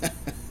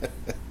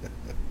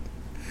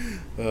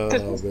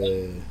 Oh,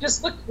 man.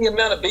 Just look at the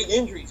amount of big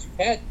injuries you've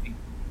had.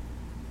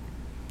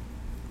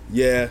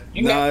 Yeah.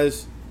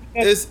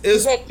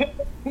 It's had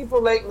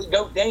people lately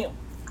go down.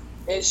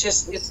 It's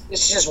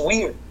just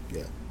weird.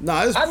 Yeah.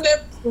 That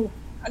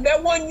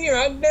 1 year,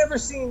 I've never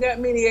seen that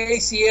many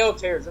ACL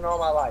tears in all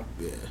my life.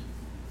 Yeah.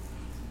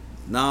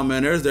 Nah,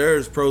 man,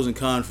 there's pros and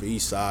cons for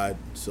each side.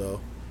 So,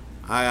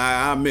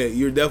 I admit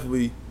you're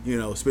definitely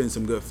spitting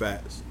some good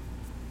facts.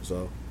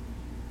 So,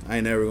 I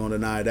ain't never gonna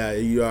deny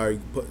that. You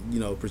already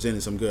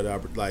presented some good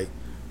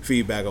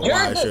feedback on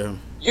why I should him.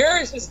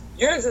 Yours is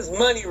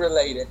money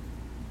related.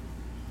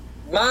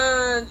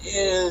 Mine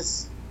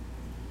is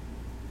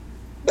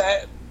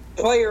that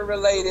player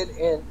related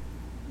and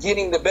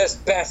getting the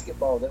best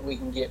basketball that we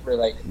can get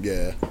related.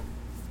 Yeah.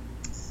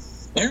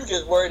 You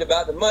just worried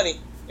about the money,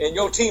 and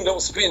your team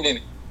don't spend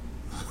any.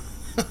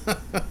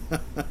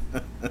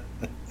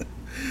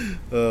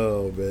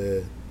 Oh,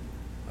 man.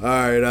 All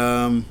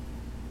right.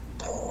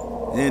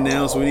 Anything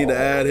else we need to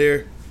add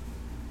here?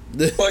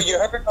 Well, you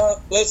heard.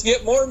 Let's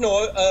get more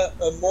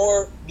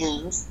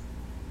news.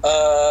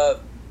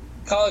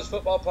 College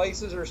football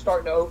places are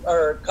starting to,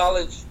 or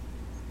college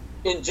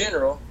in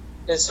general,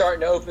 is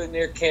starting to open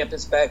their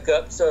campus back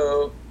up,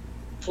 so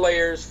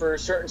players for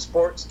certain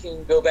sports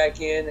can go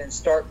back in and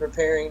start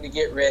preparing to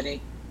get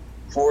ready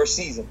for a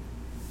season.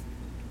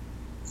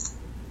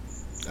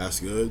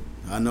 That's good.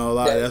 I know a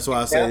lot. That's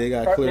why I say they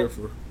got clear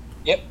for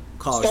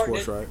college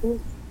sports, right?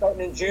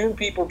 Starting in June,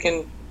 people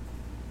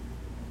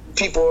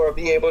will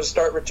be able to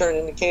start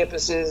returning to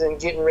campuses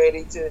and getting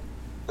ready to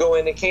go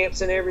into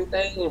camps and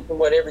everything. And from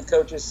what every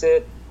coach has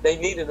said, they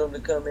needed them to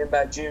come in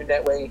by June.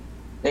 That way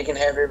they can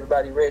have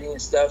everybody ready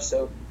and stuff.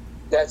 So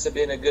that's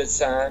been a good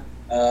sign.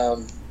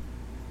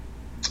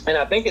 And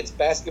I think it's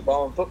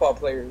basketball and football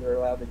players are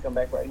allowed to come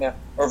back right now,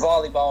 or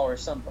volleyball or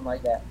something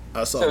like that.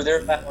 So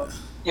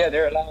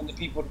they're allowing the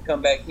people to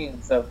come back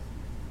in. So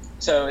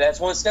that's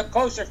one step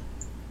closer.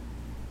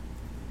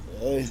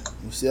 Hey,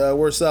 we'll see how it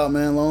works out,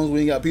 man. As long as we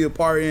ain't got people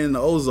partying in the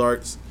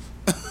Ozarks.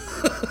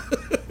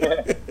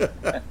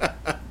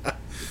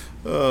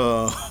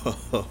 Oh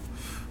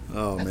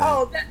man.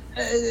 Oh,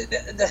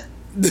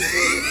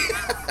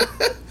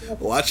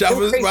 Watch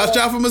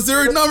out for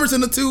Missouri numbers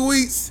in the 2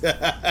 weeks.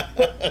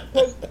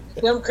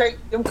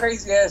 them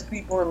crazy ass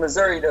people in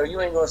Missouri though, you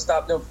ain't gonna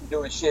stop them from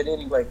doing shit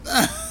anyway.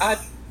 I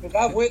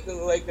went to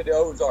the Lake of the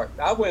Ozarks.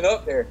 I went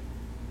up there,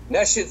 and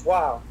that shit's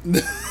wild.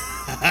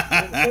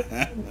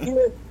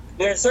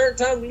 There are certain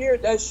times of the year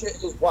that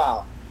shit is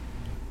wild.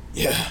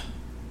 Yeah.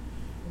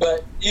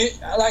 But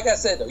like I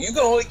said though, you can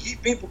only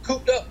keep people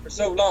cooped up for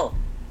so long.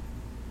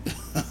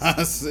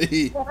 I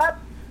see.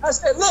 I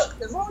said, look,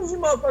 as long as you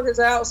motherfuckers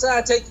are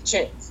outside, take the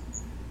chance.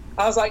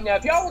 I was like, now,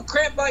 if y'all were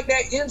cramped like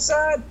that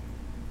inside,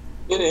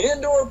 in an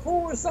indoor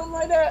pool or something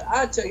like that,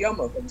 I'd tell y'all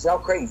motherfuckers, y'all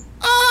crazy.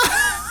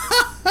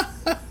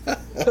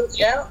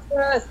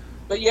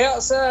 But you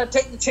outside,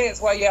 take the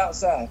chance while you're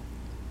outside.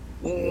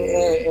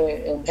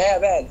 And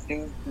have at it,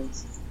 dude.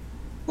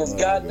 Because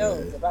God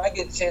knows, if I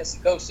get a chance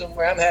to go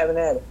somewhere, I'm having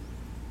at it.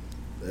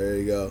 There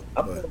you go.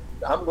 I'm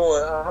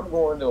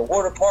going to a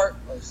water park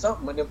or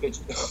something when they'll get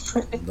you.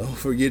 Don't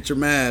forget your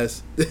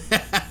mask. At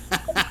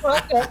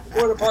the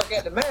water park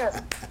at the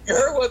mask. You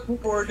heard what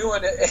people were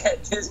doing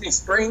at Disney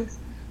Springs?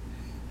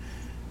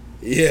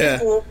 Yeah.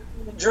 People were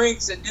getting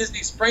drinks at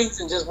Disney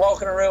Springs and just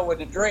walking around with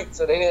the drink,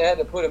 so they didn't have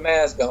to put a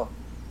mask on.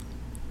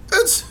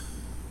 That's.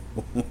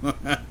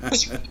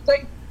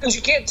 Because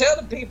you can't tell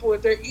the people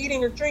if they're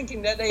eating or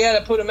drinking that they had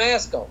to put a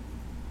mask on.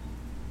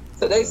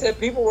 So they said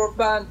people were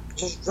buying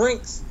just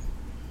drinks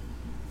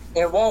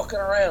and walking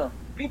around.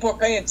 People are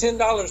paying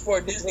 $10 for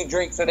a Disney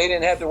drink so they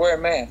didn't have to wear a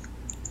mask.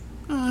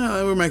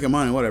 We're making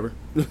money, whatever.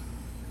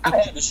 I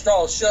had the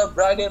straw shoved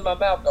right in my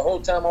mouth the whole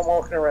time I'm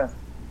walking around.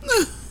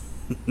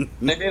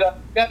 They did.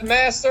 Got the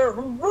mask, sir.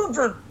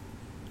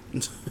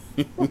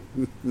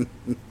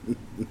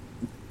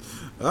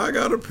 I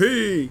gotta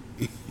pee.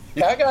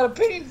 I gotta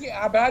pee,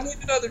 but I need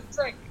another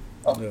drink.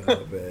 Oh,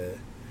 bad.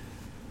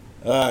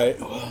 All right,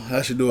 well,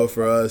 that should do it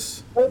for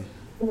us.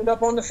 Ended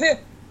up on the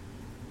 5th.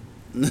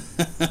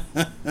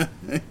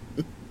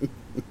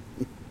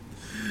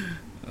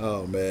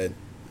 Oh man,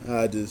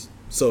 I just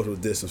social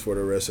distance for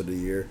the rest of the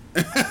year.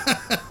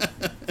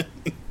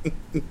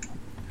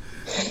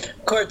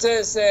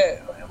 Cortez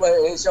said,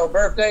 well, it's your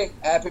birthday.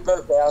 Happy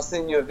birthday. I'll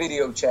send you a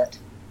video chat.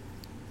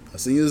 I'll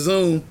see you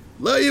Zoom.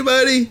 Love you,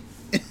 buddy.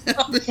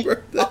 Happy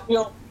birthday.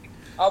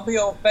 I'll be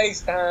on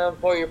FaceTime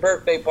for your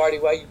birthday party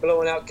while you're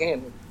blowing out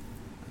candles.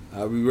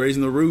 I'll be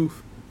raising the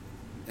roof.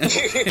 You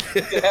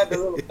have the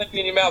little thing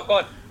in your mouth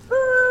going,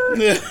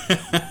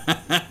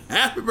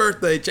 Happy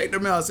birthday. Check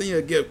them out. I'll send you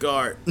a gift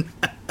card.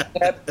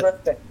 happy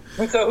birthday.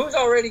 So who's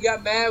already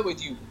got mad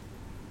with you?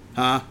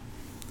 Huh?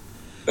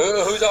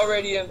 Who's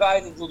already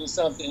invited you to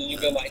something and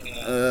you've been like,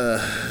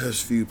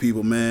 there's a few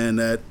people, man,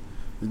 that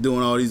are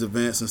doing all these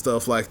events and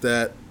stuff like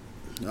that.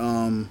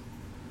 Well,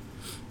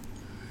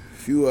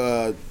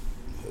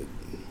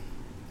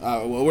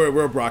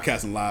 we're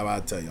broadcasting live.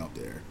 I'll tell you up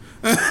there.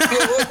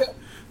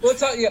 we'll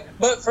tell you.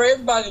 But for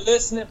everybody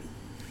listening,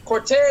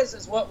 Cortez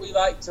is what we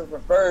like to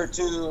refer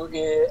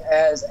to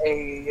as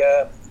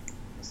a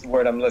what's the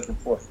word I'm looking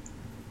for?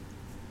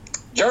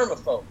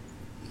 Germaphobe.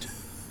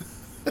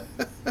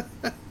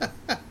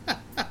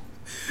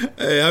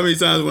 Hey, how many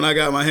times when I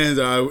got my hands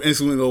out, I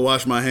instantly go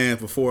wash my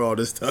hands before all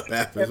this stuff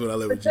happens when I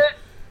live with you?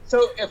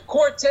 So if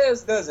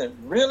Cortez doesn't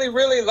really,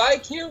 really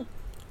like you,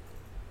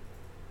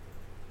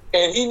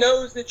 and he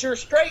knows that you're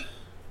straight,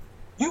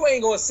 you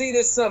ain't gonna see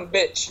this son of a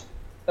bitch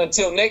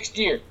until next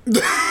year.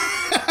 The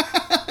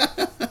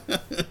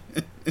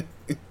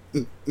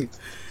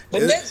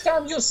next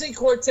time you'll see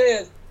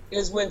Cortez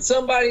is when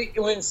somebody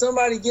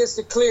gets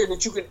to clear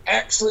that you can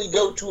actually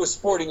go to a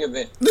sporting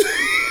event.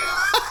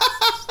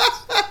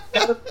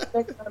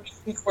 Next time you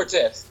see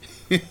Cortez.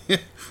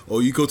 Oh,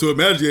 you go to a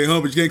Magic game,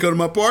 huh? But you can't come to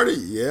my party.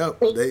 Yeah,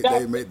 they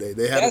have.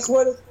 That's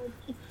what it's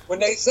when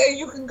they say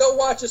you can go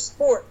watch a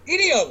sport,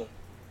 any of them,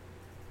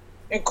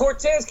 and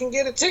Cortez can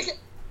get a ticket.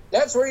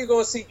 That's where you're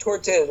gonna see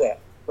Cortez at.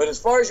 But as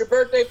far as your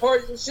birthday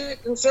parties and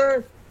shit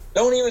concerned,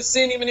 don't even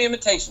send him an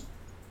invitation.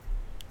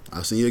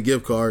 I'll send you a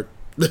gift card.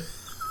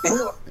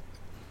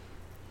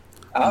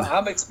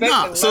 I'm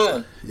expecting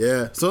mine.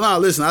 Yeah. So now,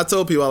 listen. I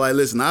told people, I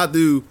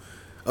do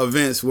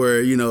events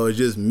where it's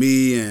just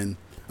me and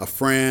a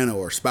friend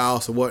or a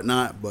spouse or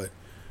whatnot. But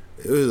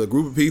it was a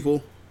group of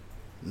people.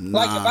 Nah.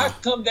 Like if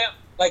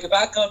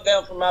I come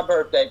down for my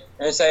birthday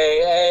and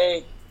say,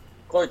 "Hey,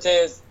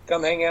 Cortez,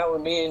 come hang out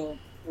with me and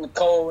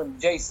Nicole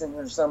and Jason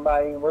or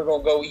somebody, and we're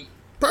gonna go eat."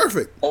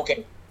 Perfect.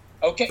 Okay.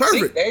 Perfect.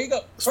 See, there you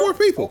go. It's 4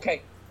 people.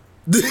 Okay.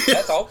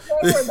 That's all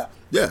we gotta worry about.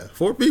 Yeah,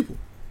 4 people.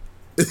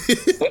 We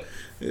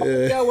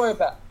gotta worry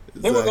about.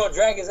 Then we're gonna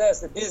drag his ass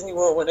to Disney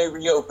World when they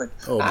reopen.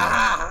 Oh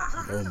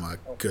my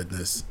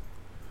goodness!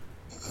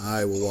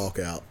 I will walk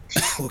out.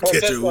 We'll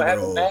catch you gonna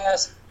have a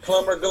mask,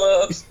 plumber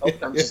gloves. Oh,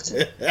 I'm just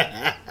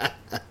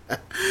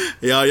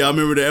y'all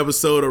remember the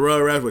episode of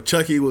Rugrats where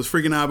Chucky was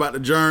freaking out about the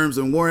germs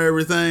and wore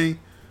everything?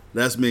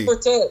 That's me.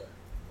 Cortez.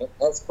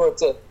 That's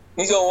Cortez.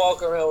 He's gonna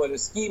walk around with a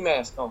ski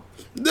mask on.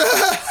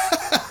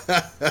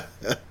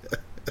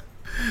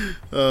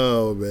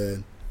 Oh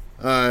man.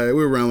 All right,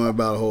 we're running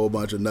about a whole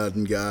bunch of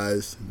nothing,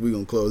 guys. We're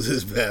going to close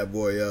this bad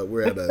boy up.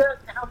 We're at a...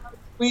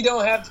 We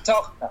don't have to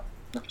talk about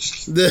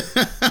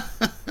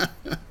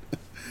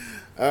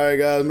All right,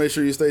 guys, make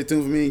sure you stay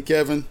tuned for me and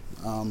Kevin.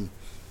 Got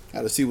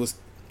to see what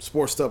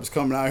sports stuff is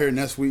coming out here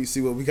next week,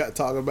 see what we got to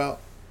talk about.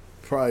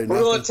 Probably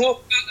We're going to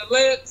talk about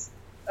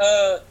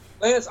the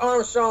Lance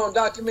Armstrong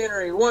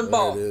documentary, One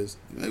Ball. There it is.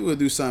 Maybe we'll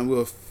do something.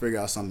 We'll figure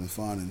out something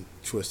fun and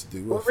twist to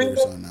do. We'll figure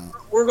something out.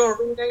 We're gonna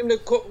rename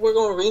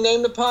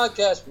the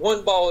podcast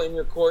 "One Ball in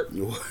Your Court."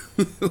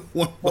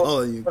 One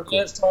ball in your court.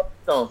 Lance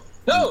Armstrong.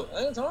 No,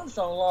 Lance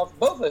Armstrong lost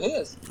both of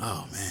his.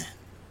 Oh man.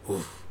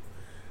 Oof.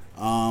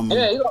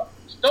 Yeah,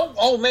 don't.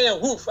 Oh man,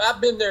 woof! I've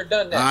been there,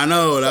 done that. I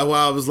know. That's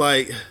why I was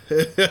like,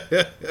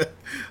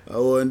 I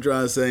wasn't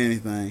trying to say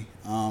anything.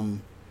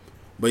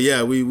 But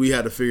yeah, we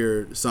had to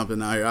figure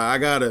something out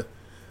here.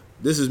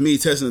 This is me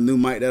testing the new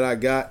mic that I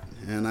got,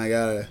 and I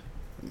gotta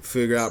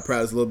figure out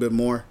practice a little bit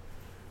more.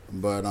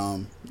 But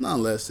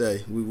nonetheless,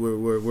 hey,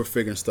 we're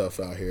figuring stuff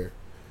out here.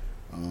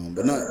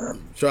 But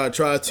try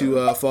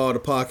to follow the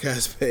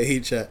podcast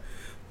page at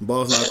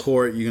Balls Not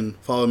Court. You can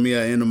follow me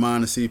at End of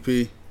Mind and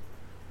CP.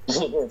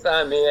 You can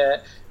find me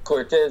at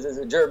Cortez is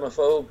a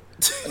germaphobe.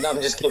 No,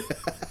 I'm just kidding.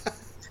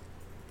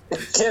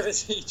 Kevin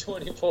C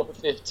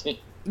 2415.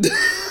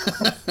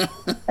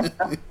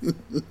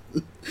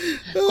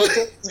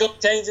 Cortez is gonna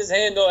change his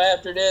handle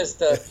after this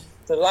to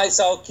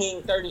Lysol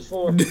King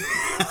 34.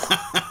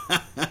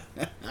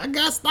 I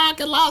got stock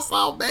in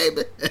Lysol,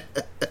 baby.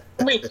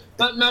 I mean,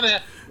 my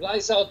man,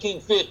 Lysol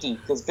King 50,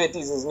 because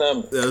 50's his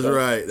number.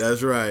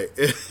 That's right.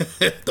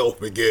 Don't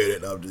forget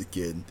it. I'm just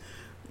kidding.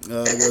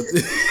 Go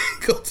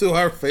to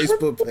our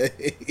Facebook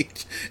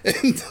page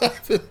and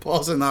type in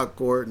Balls Not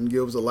Court and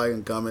give us a like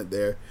and comment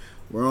there.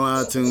 We're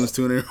on iTunes,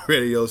 TuneIn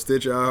Radio,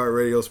 Stitcher,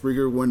 iHeartRadio,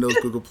 Spreaker, Windows,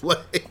 Google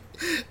Play,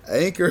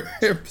 Anchor,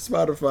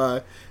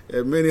 Spotify,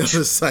 and many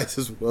other sites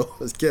as well,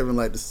 as Kevin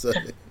like to say.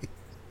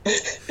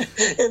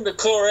 In the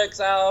Clorox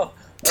aisle,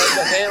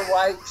 the hand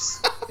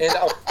wipes, and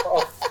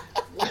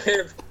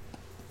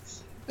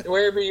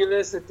wherever you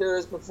listen to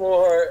us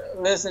before,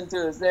 listen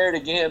to us there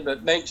again,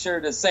 but make sure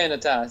to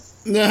sanitize.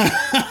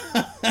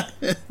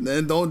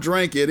 Then don't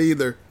drink it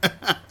either.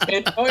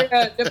 And,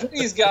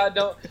 please God,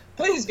 don't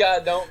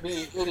be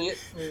an idiot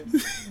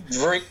and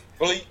drink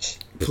bleach.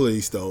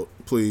 Please don't.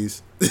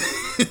 Please.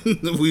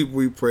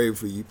 we pray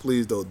for you.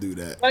 Please don't do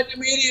that. Like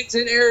them idiots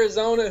in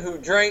Arizona who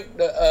drank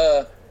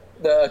the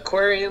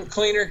aquarium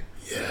cleaner.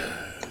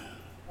 Yeah.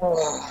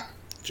 Oh.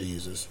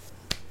 Jesus.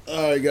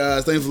 All right,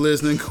 guys. Thanks for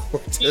listening.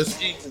 Cortez.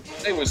 Jesus,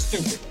 they were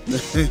stupid.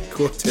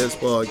 Cortez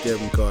Paul,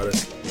 Kevin Carter.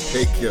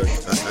 Take care,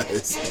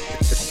 guys.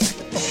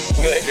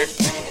 Later.